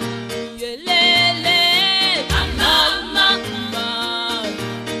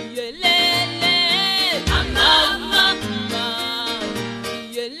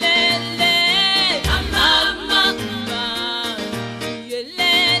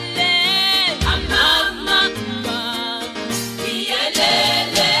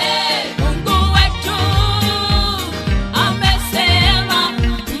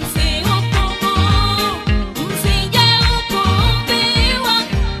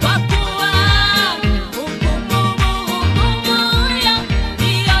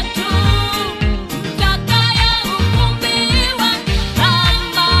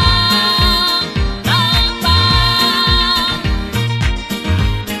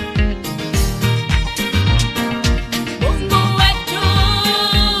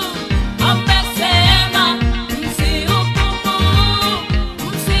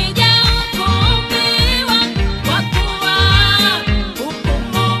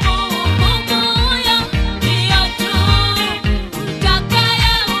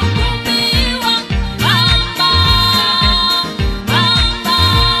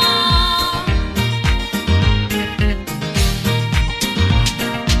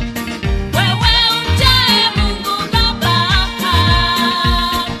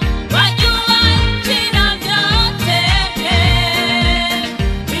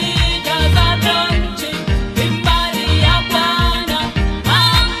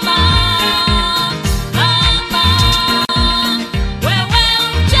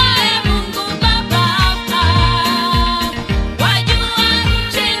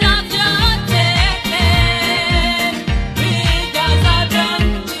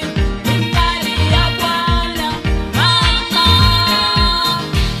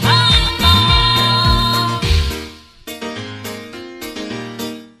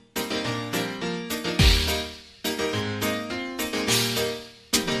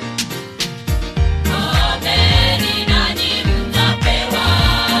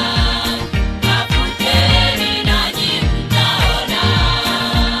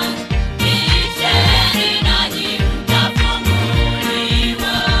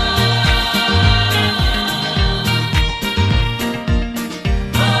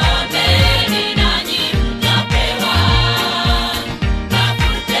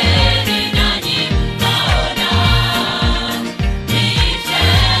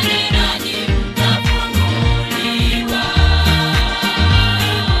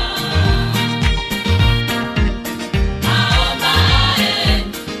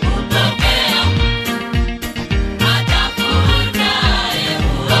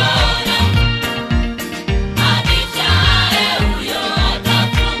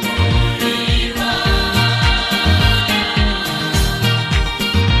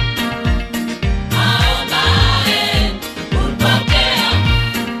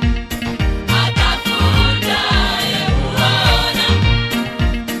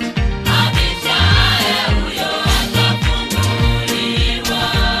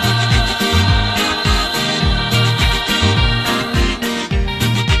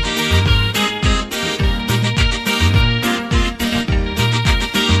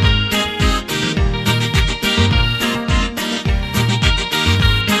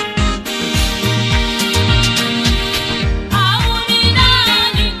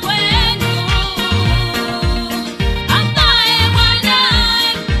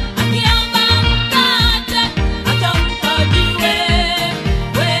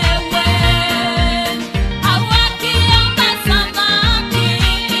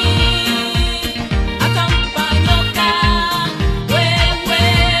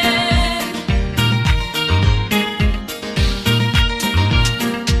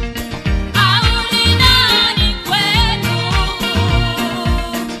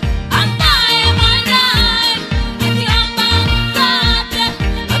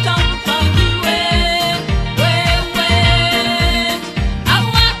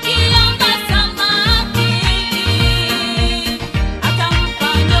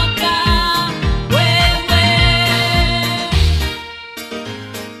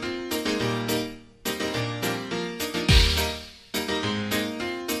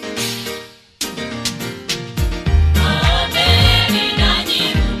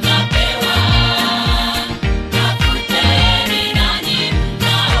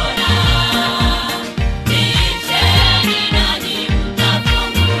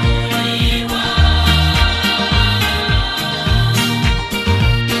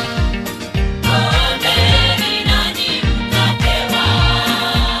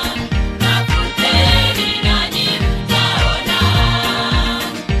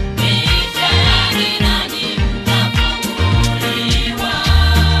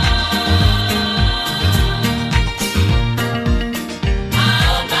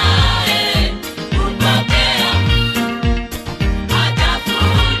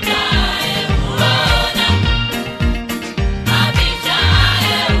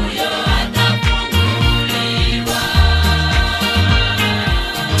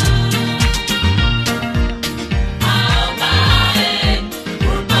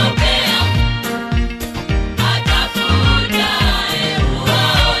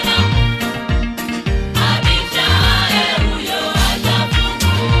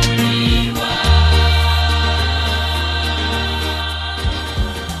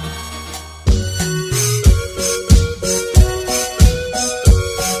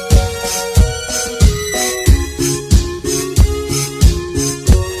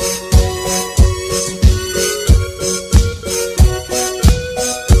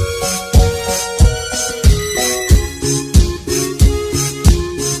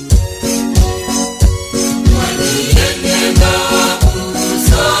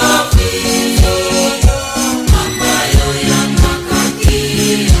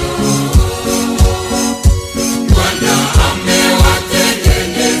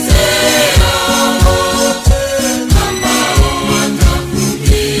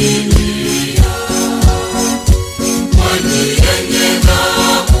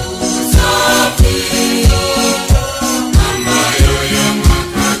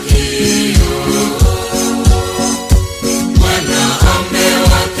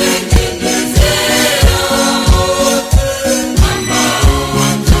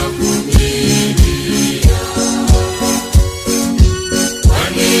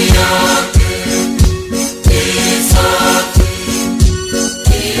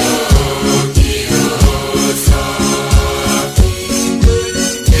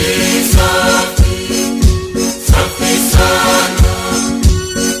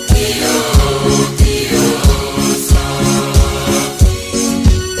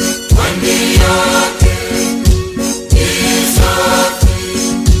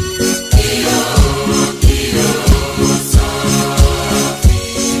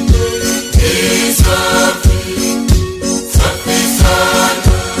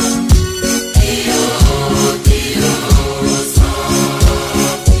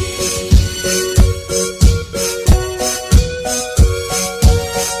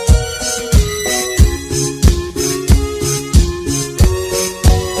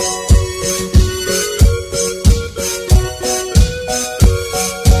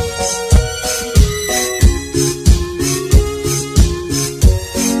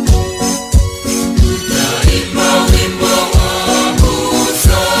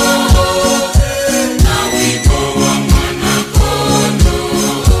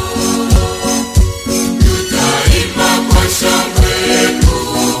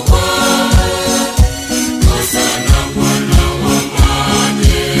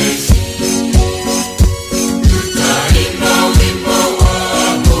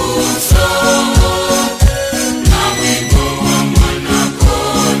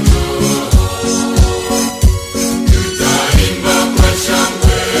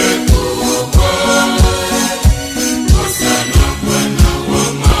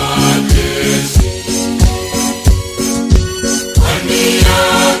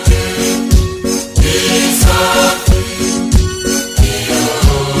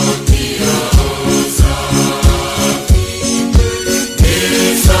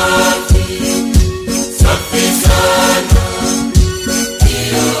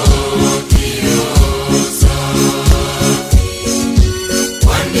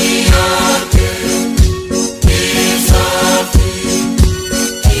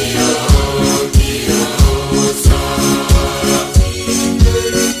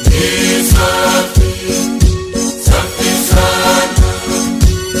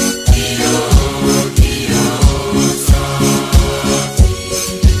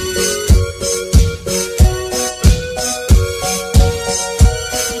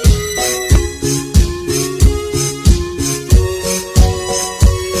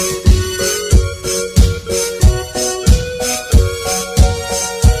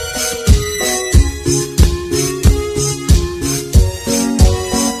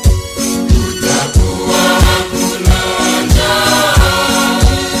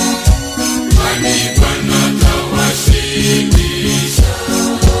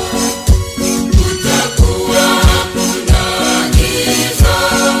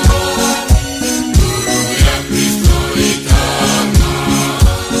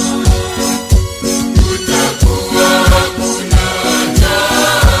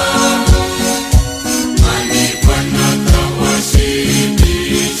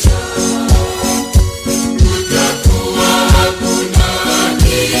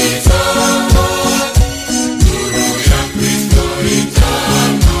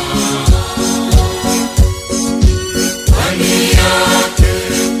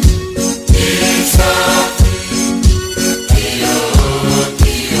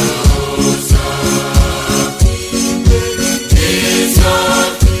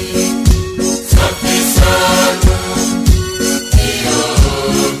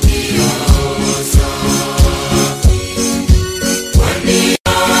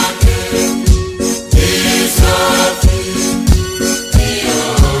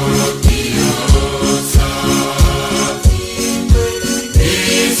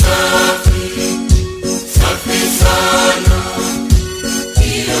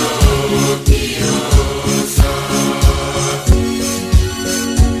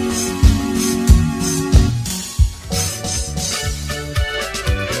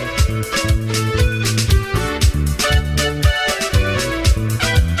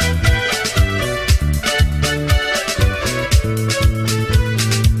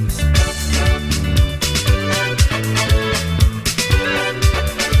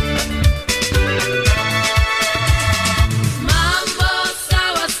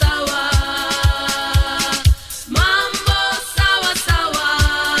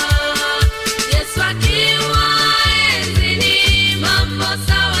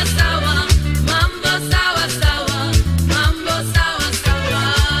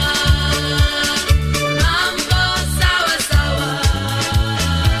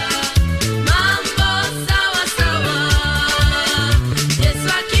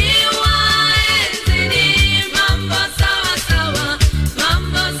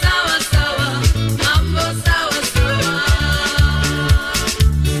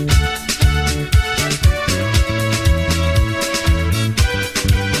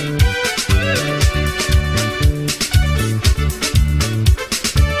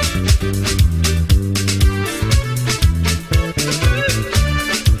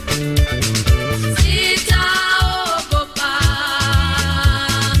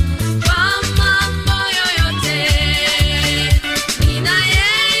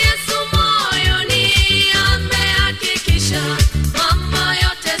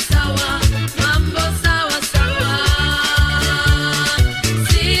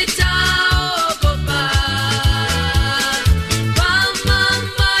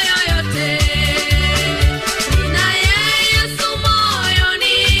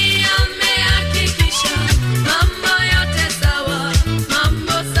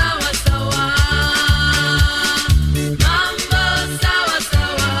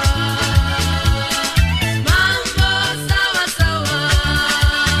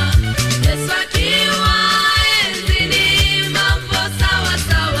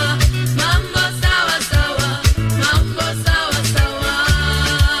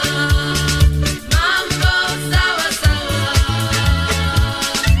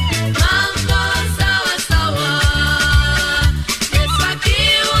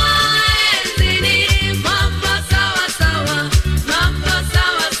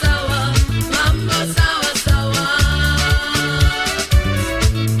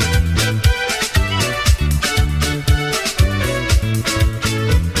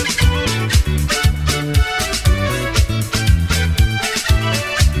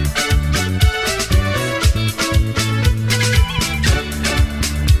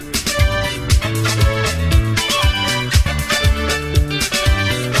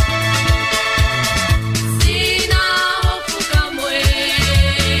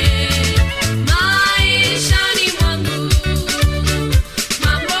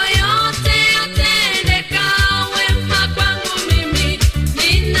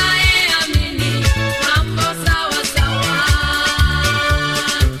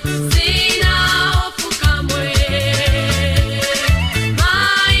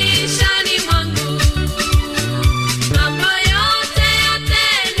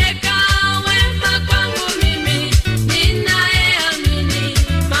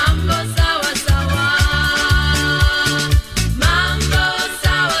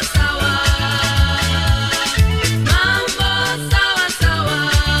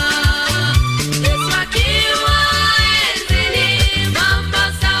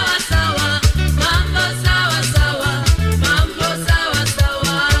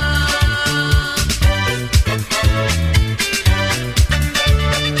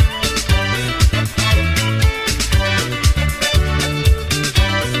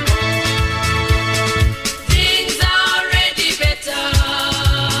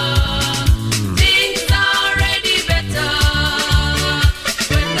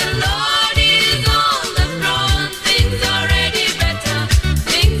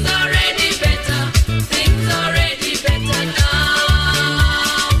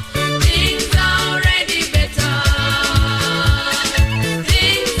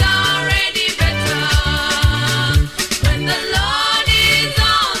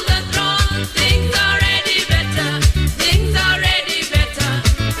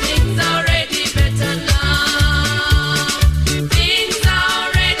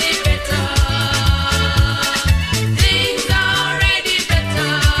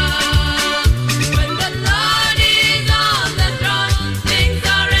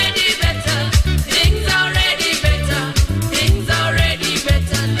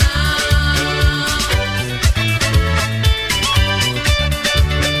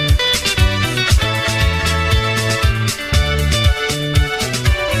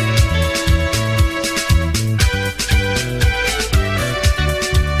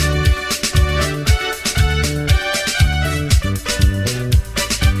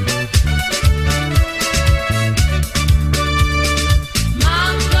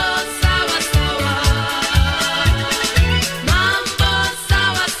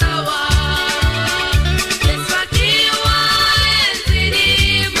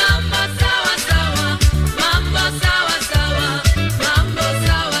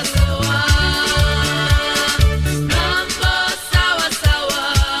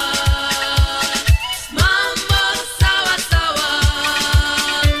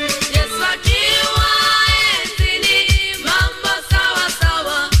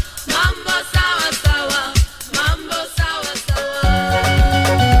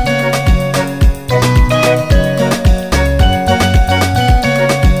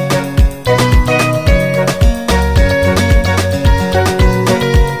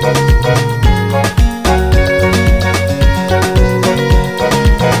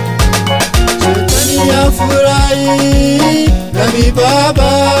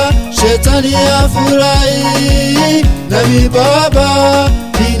 mimi Baba,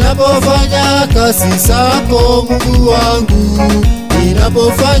 ninapofanya kazi zako Mungu wangu,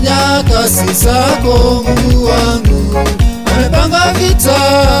 ninapofanya kazi zako Mungu wangu. Amepanga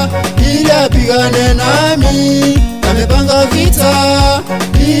vita ili apigane nami, amepanga vita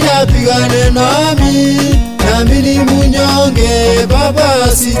ili apigane nami. Nami ni munyonge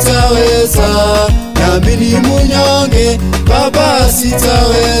Baba, sitaweza, nami ni munyonge Baba,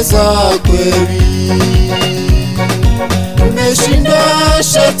 sitaweza kweli. Umeshindwa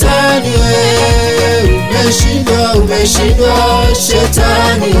shetani we, umeshindwa, umeshindwa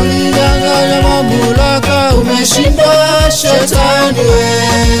shetani. Ulidanganya mamlaka, umeshindwa shetani we,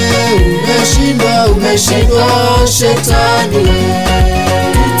 umeshindwa, umeshindwa shetani we.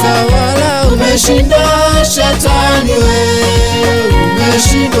 Utawala, umeshindwa shetani we,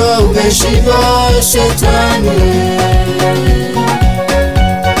 umeshindwa, umeshindwa shetani we.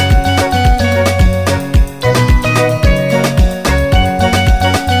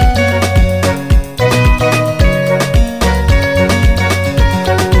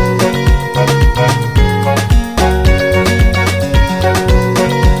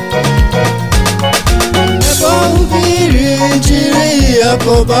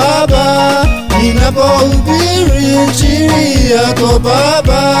 Yako Baba, ninapohubiri injili yako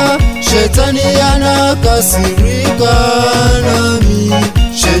Baba, shetani anakasirika nami,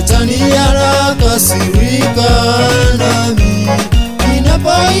 shetani anakasirika nami.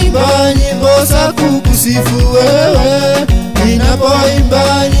 Ninapoimba nyimbo za kukusifu wewe,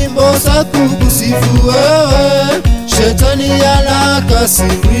 ninapoimba nyimbo za kukusifu wewe, shetani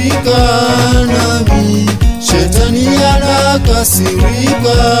anakasirika nami, shetani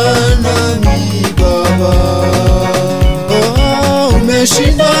anakasirika nami Baba. Oh,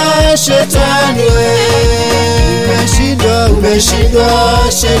 umeshindwa shetani we, umeshindwa, umeshindwa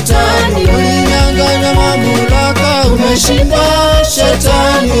shetani. Ulinyang'anya mamlaka, umeshindwa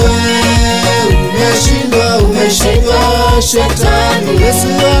shetani we, umeshindwa, umeshindwa shetani. Yesu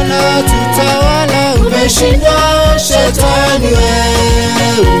anatutawala, umeshindwa shetani we,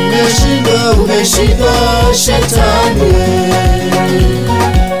 umeshindwa, umeshindwa shetani we.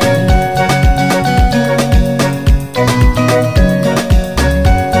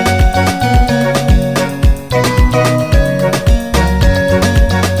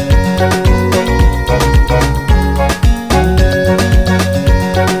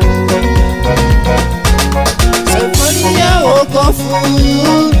 Safari ya wokovu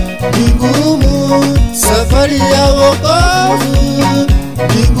ni ngumu, safari ya wokovu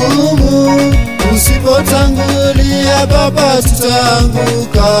ni ngumu. Usipotangulia Baba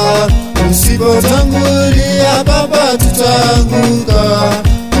tutaanguka, usipotangulia Baba tutaanguka,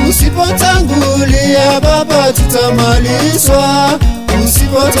 usipotangulia Baba tutamalizwa,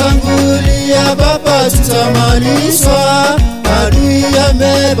 usipotangulia Baba tutamalizwa. Adui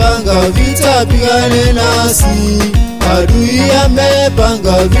amepanga vita, pigane nasi, adui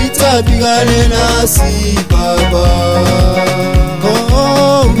amepanga vita, pigane nasi Baba.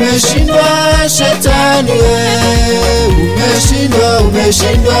 Oh, umeshindwa shetani we, umeshindwa,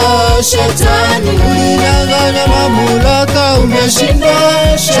 umeshindwa shetani. Ulinyang'anya mamlaka, umeshindwa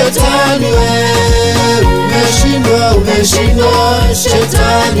shetani we, umeshindwa, umeshindwa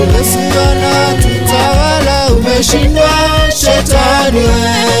shetani. Yesu anatutawala, umeshindwa shetani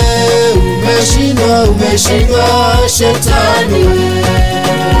we, umeshindwa, umeshindwa shetani we.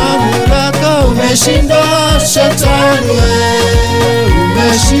 Mamlaka, umeshindwa shetani we,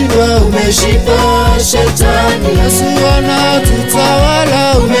 umeshindwa, umeshindwa shetani. Yesu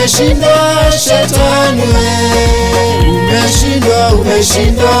anatutawala, umeshindwa shetani we, umeshindwa,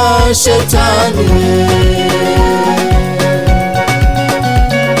 umeshindwa shetani we.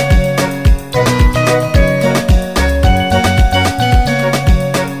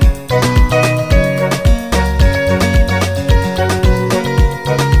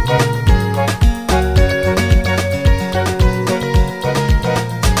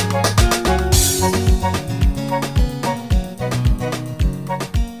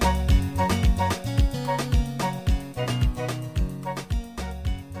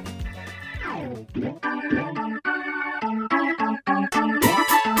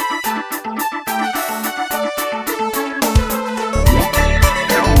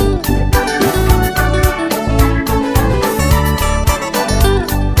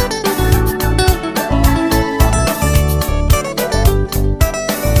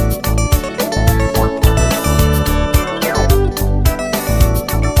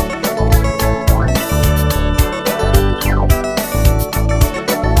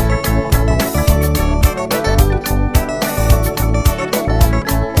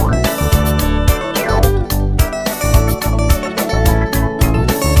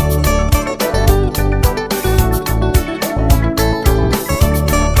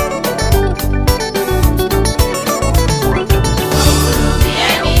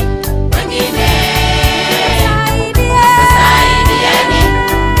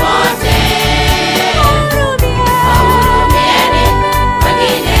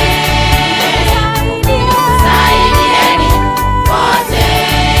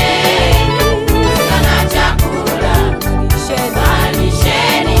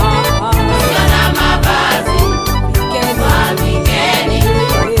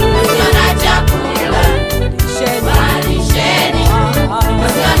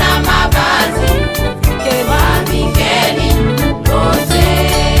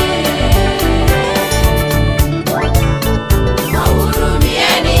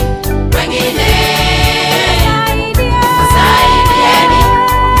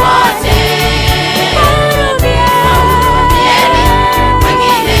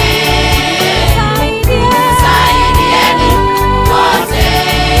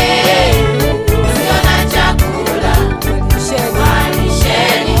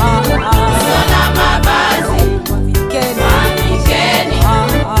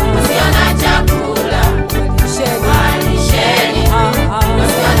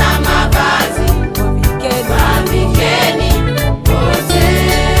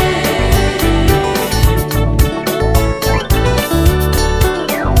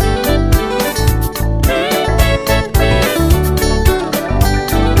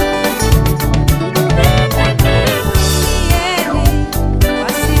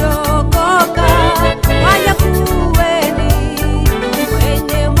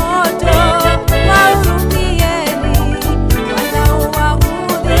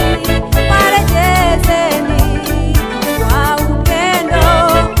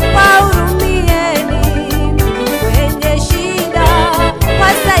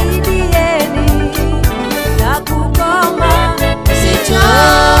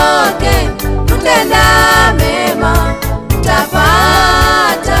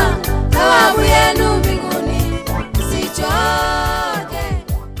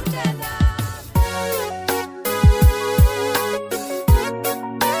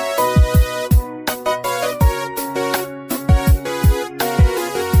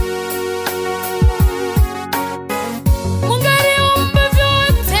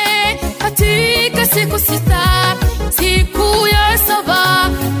 siku sita, siku ya saba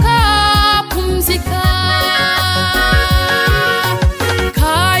kapumzika.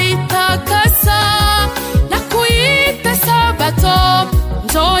 Kaitakasa na kuita Sabato,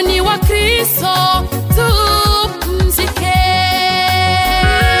 njoni wa Kristo tupumzike.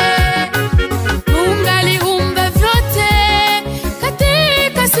 Ungaliumba vyote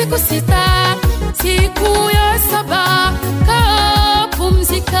katika siku sita, siku ya saba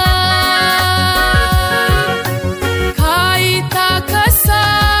kapumzika. Kaitakasa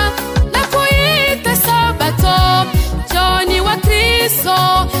na kuita Sabato, njoni wa Kristo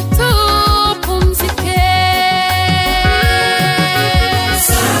tupumzike.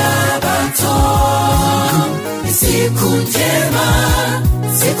 Sabato ni siku njema,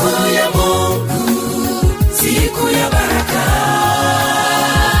 siku ya Mungu, siku ya baraka.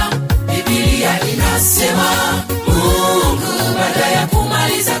 Biblia inasema Mungu baada ya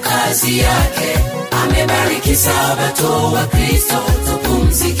kumaliza kazi yake amebariki Sabato wa Kristo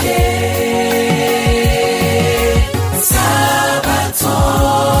tupumzike. Sabato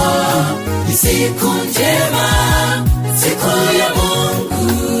ni siku njema, siku ya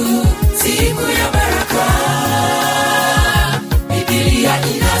Mungu, siku ya baraka. Biblia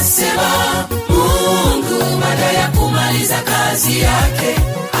inasema Mungu baada ya kumaliza kazi yake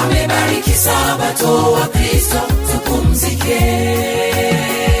amebariki Sabato wa Kristo tupumzike.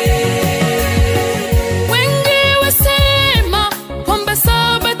 Wengi wasema kwamba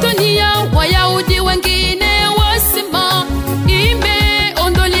Sabato ni ya Wayahudi, wengine wasema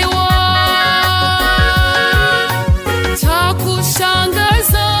imeondolewa. Cha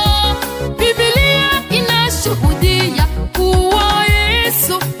kushangaza, Biblia inashuhudia kuwa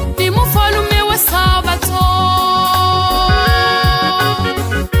Yesu ni mfalme wa Sabato.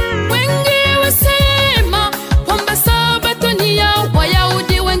 Wengi wasema kwamba Sabato ni ya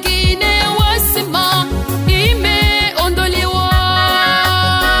Wayahudi, wengine wasema imeondolewa.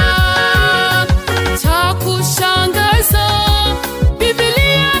 Cha kushangaza,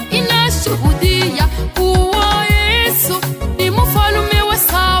 Biblia inashuhudia kuwa Yesu ni mfalme wa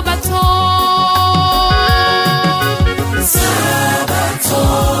Sabato. Sabato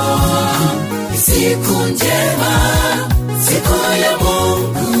ni siku njema, siku ya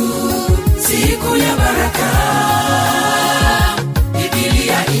Mungu, siku ya baraka.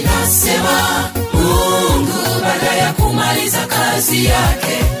 Biblia inasema Mungu baada ya kumaliza kazi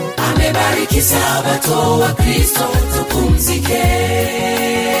yake amebariki Sabato wa Kristo tupumzike.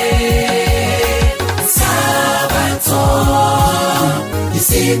 Sabato ni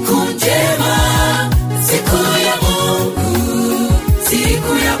siku njema, siku ya Mungu,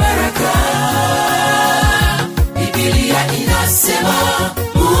 siku ya baraka. Biblia inasema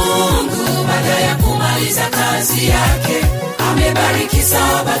Mungu baada ya kumaliza kazi yake amebariki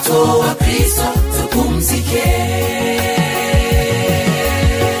Sabato wa Kristo tupumzike.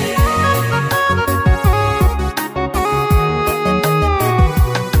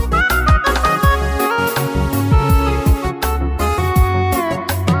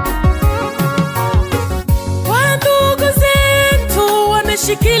 Wandugu zetu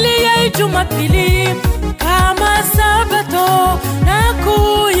wameshikilia Jumapili kama Sabato na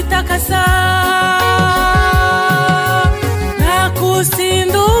kuitakasa. Na kusi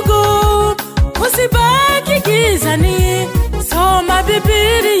ndugu, usibaki gizani, soma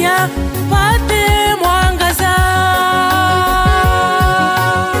Biblia pate mwangaza.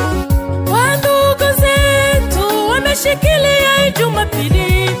 Wandugu zetu wameshikilia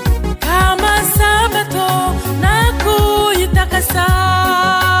Jumapili kama Sabato na kuitakasa.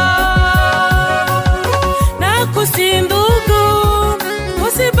 Na kusi ndugu,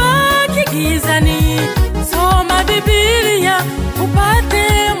 usibaki gizani, soma Biblia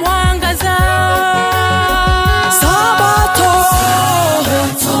upate mwangaza. Sabato,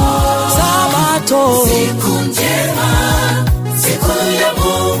 Sabato, Siku njema, siku ya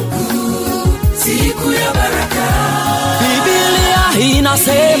Mungu, siku ya baraka. Biblia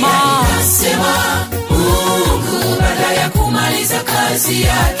inasema Nasema Mungu baada ya kumaliza kazi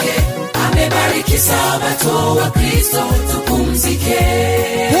yake amebariki Sabato wa Kristo tupumzike.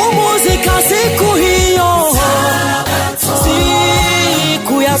 pumzika siku hiyo, Sabato,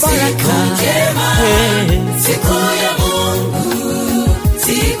 siku ya siku baraka. njema, siku ya Mungu,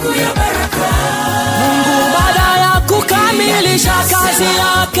 siku ya baraka. Mungu baada ya kukamilisha kazi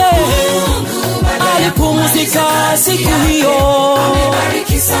yake alipumzika siku hiyo.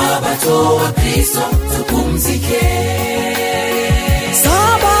 Amebariki Sabato wa Kristo tupumzike.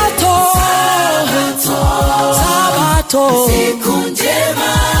 Sabato, Sabato, Siku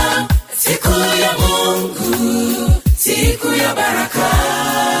njema, siku ya Mungu, siku ya baraka.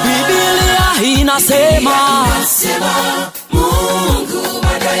 Biblia nasema Mungu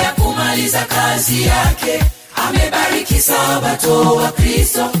baada ya kumaliza kazi yake amebariki sabato wa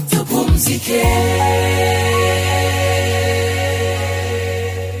Kristo, tupumzike.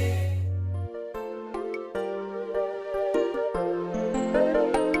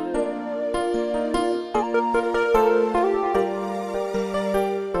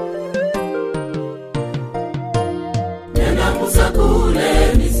 Nenda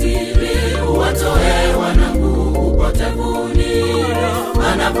kule Misri, uwatoe wanangu upotevuni,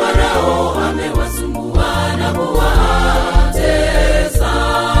 maana Farao amewasumbua na kuwatesa.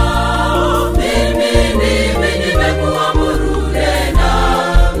 Mimi nimekuja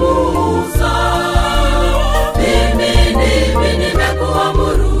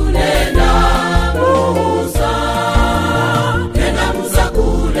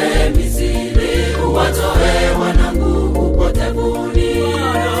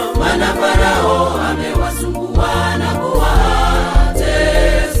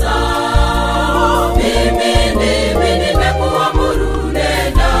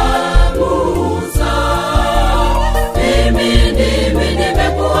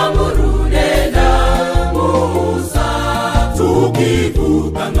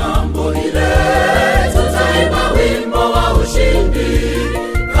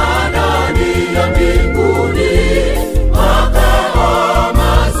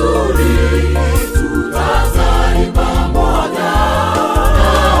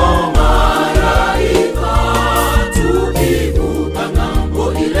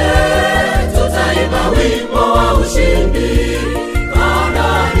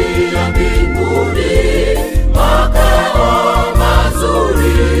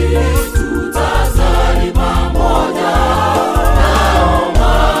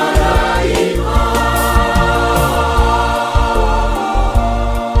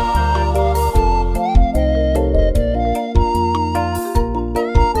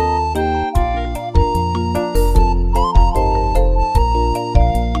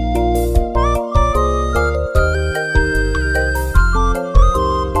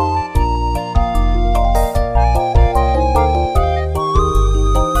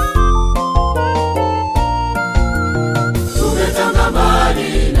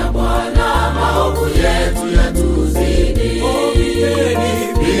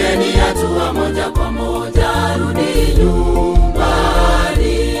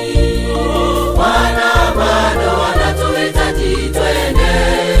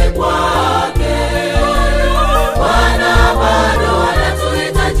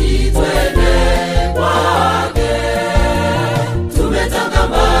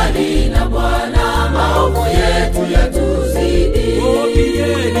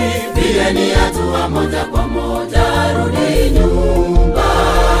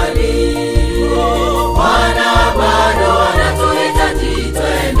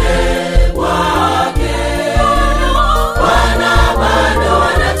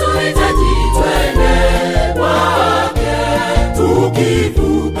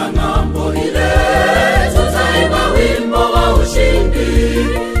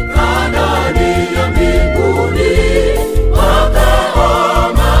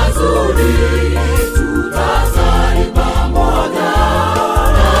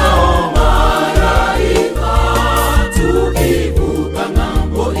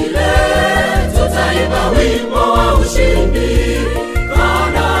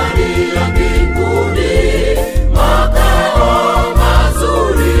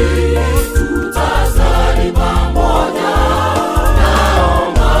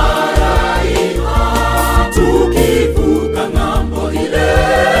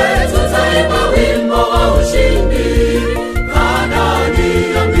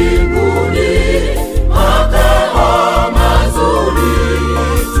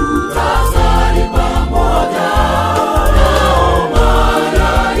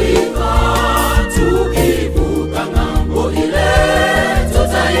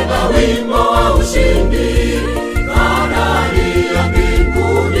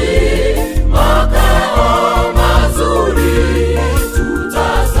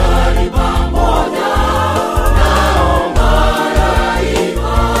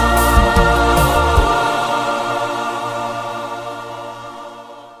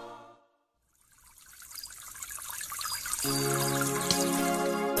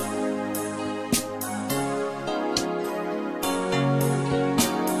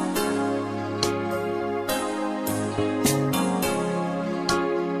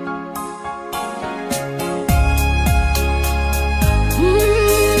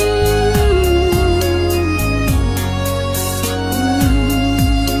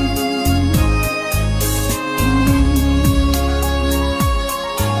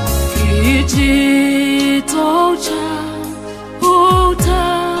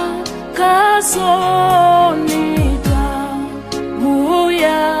ni damu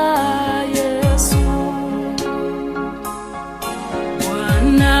ya Yesu.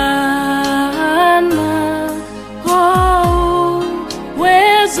 Bwana ana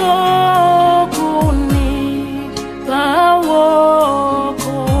uwezo kunipa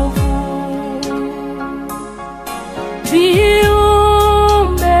wokovu.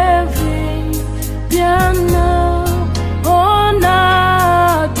 Viumbe vipya naona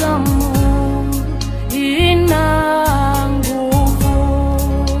damu ina nguvu.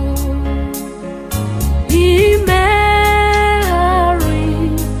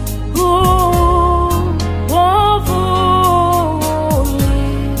 Imeharibu uovu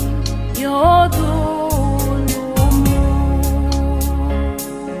uliodhulumu.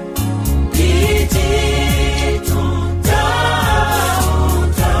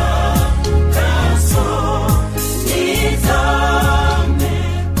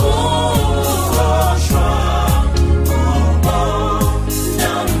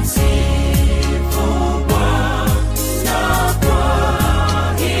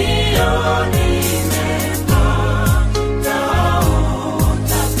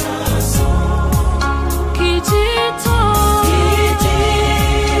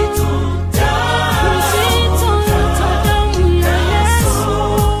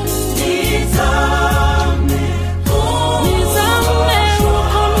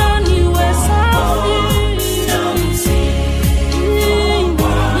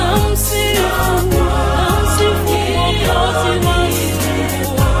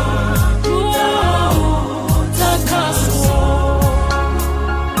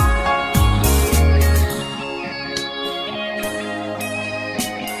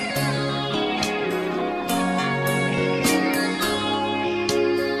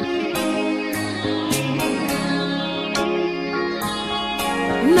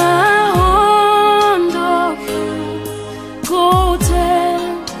 Naondoka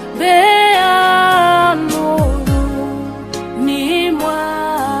kutembea nuruni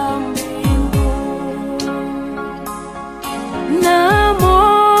mwa mbingu, na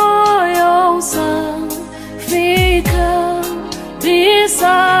moyo usafi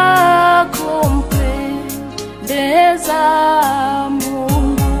kabisa kumpendeza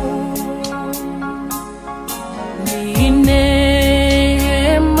Mungu. Ni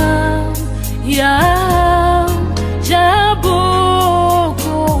neema ya ajabu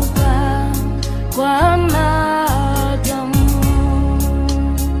kupakwa na damu,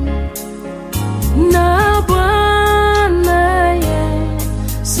 na Bwana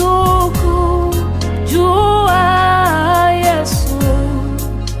Yesu kujua Yesu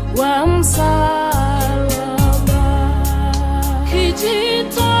wa msalaba.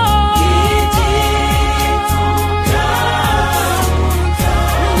 Kijito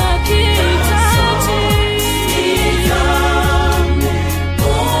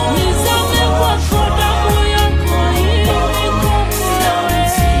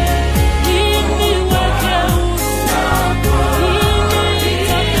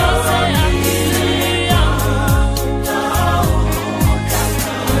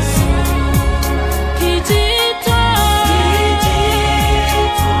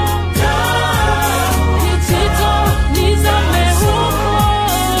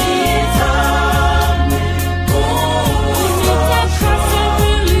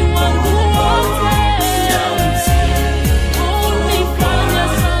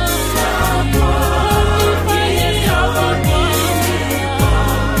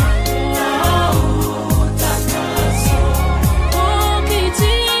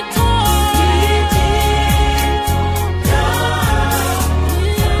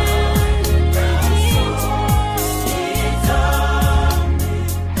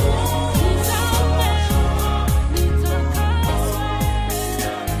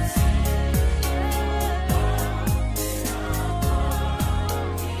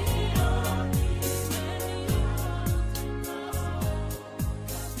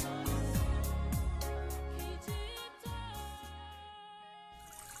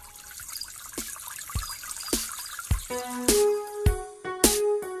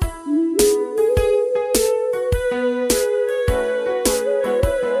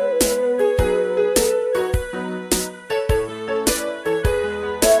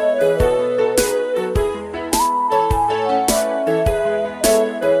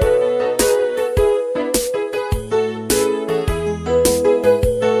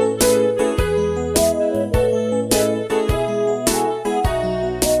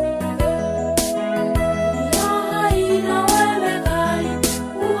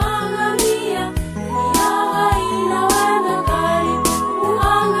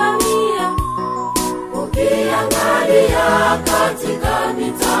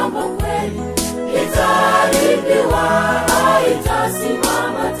mitambo kweli itaharibiwa,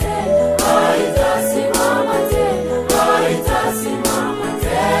 haitasimama tena, haitasimama tena, haitasimama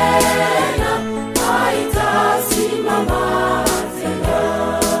tena, haitasimama tena.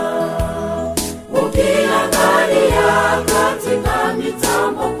 Ukiangalia katika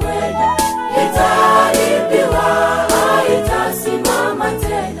mitambo kweli itaharibiwa, haitasimama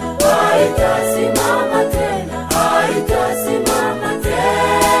tena, haitasimama tena, haitasimama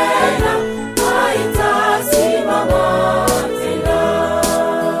tena, haitasimama tena.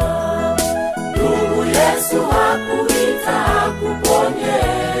 Ndugu, Yesu hakuita akuponye,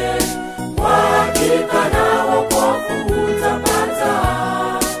 kwa hakika na wokovu utapata.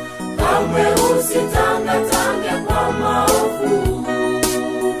 Kamwe usitangatange kwa maovu,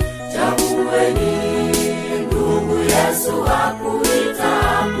 chagueni. Ndugu, Yesu hakuita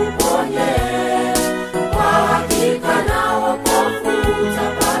akuponye, kwa hakika na wokovu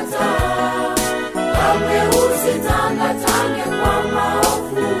utapata. Kamwe usitangatange kwa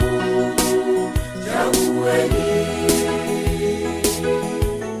maovu, chagueni.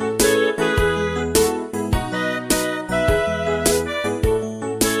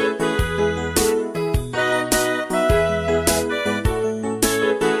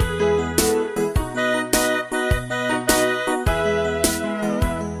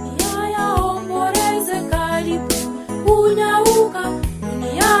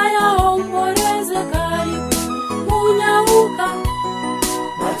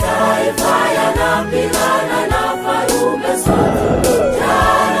 Mataifa yanapigana na farume zote,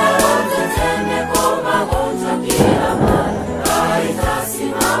 jana wote tetemeko, magonjwa kila mara.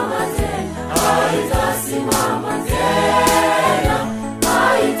 Haitasimama tena, haitasimama tena,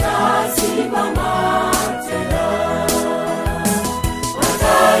 haitasimama tena.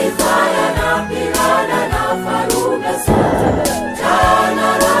 Mataifa yanapigana na farume zote, jana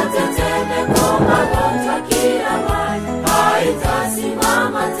wote tetemeko, magonjwa kila mara.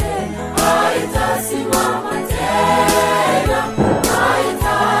 Haitasimama tena, haitasimama tena,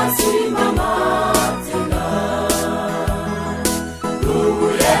 haitasimama tena. Ndugu,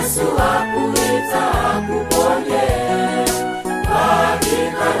 Yesu hakuita akuponye, kwa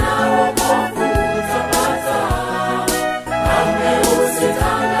hakika na wokovu utapata. Kamwe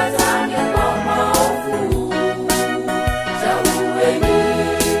usitangatange kwa maovu, chagueni.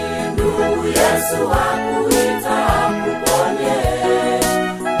 Ndugu, Yesu hakuita akuponye,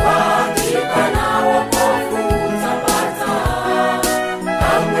 kwa hakika na wokovu utapata.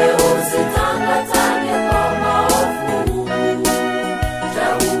 Kamwe usitangatange kwa maovu,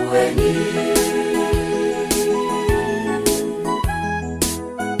 chagueni.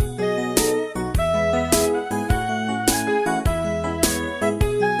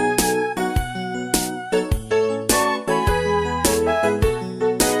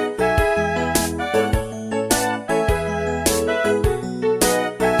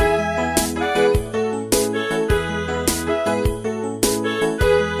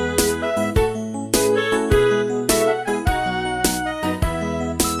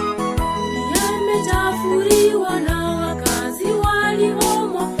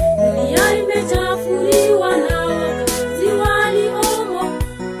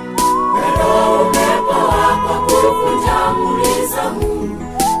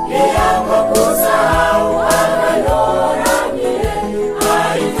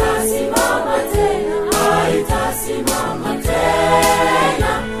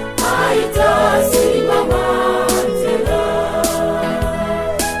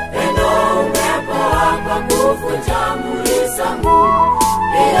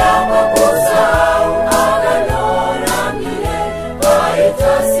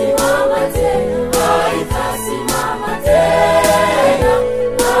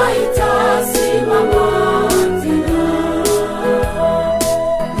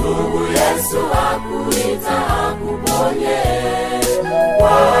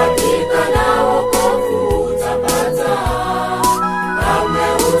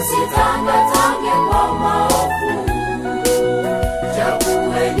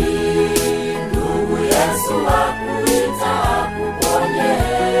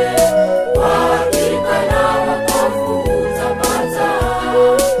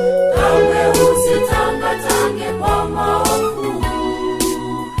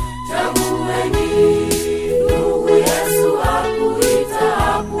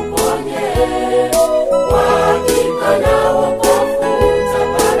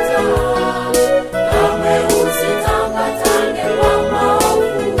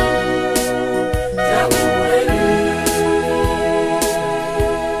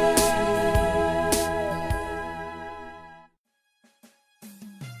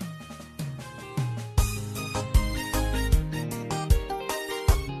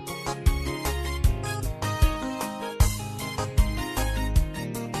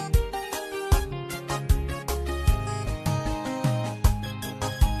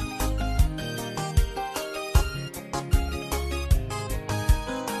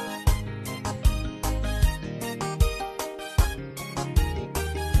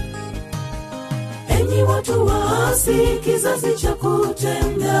 watu waasi, kizazi cha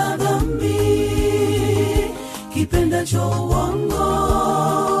kutenda dhambi, kipendacho uongo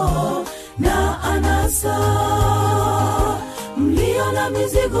na anasa, mlio na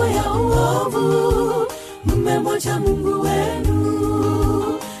mizigo ya uovu, mmemwacha Mungu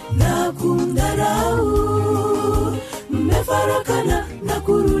wenu na kumdharau, mmefarakana na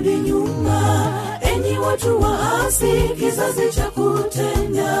kurudi nyuma. Enyi watu waasi, kizazi cha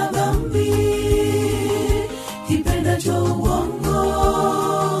kutenda dhambi, kipendacho uongo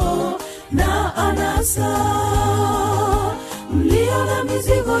na anasa, mlio na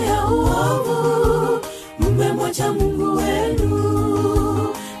mizigo ya uovu, mmemwacha Mungu wenu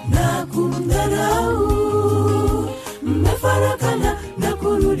na kumdharau, mmefarakana na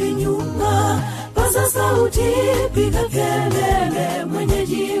kurudi nyuma. Paza sauti, piga kelele,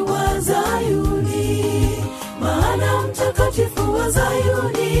 mwenyeji wa Zayuni, maana mtakatifu wa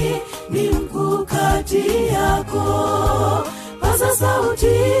Zayuni ni mkuu kati yako. Paza sauti,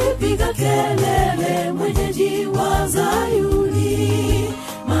 piga kelele, mwenyeji wa Zayuni,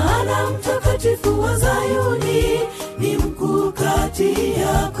 maana mtakatifu wa Zayuni ni mkuu kati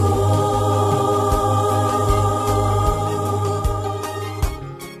yako.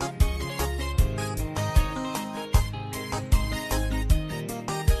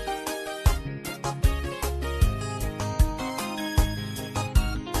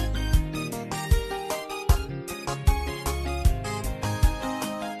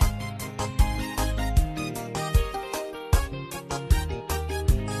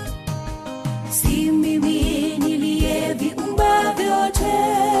 Si mimi niliyeviumba vyote,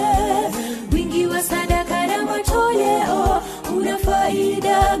 wingi wa sadaka na matoleo una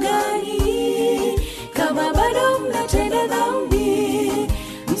faida gani? Kama bado mnatenda dhambi,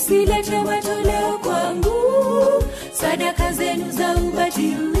 msilete matoleo kwangu, sadaka zenu za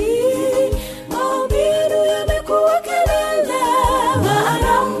ubatili. Maombi yenu yamekuwa kelele,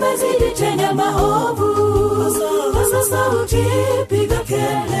 maana mmezidi tena maovu. Paza sauti, piga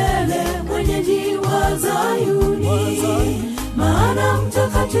kelele, mwenyeji wa Zayuni, maana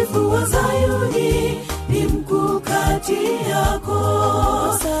mtakatifu wa Zayuni ni mkuu kati yako.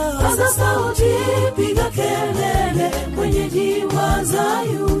 Paza sauti, piga kelele, mwenyeji wa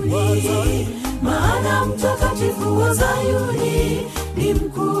Zayuni, maana mtakatifu wa Zayuni ni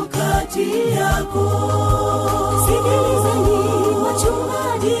mkuu kati yako. Sikilizeni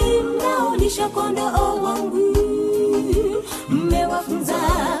wachungaji mnaolisha kondoo wangu, mmewafunza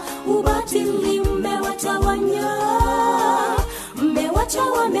ubatili, mmewatawanya, mmewacha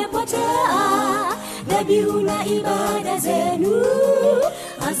wamepotea. Dhabihu na ibada zenu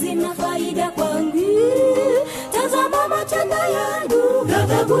hazina faida kwangu. Tazama matendo yangu,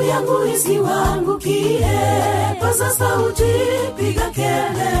 ghadhabu yangu isiwaangukie. Paza sauti, piga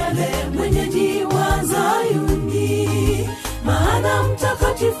kelele, mwenyeji wa Zayuni, maana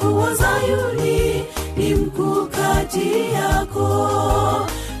mtakatifu wa Zayuni ni mkuu kati yako.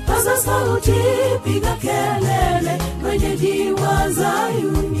 Paza sauti, piga kelele, mwenyeji wa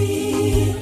Zayuni,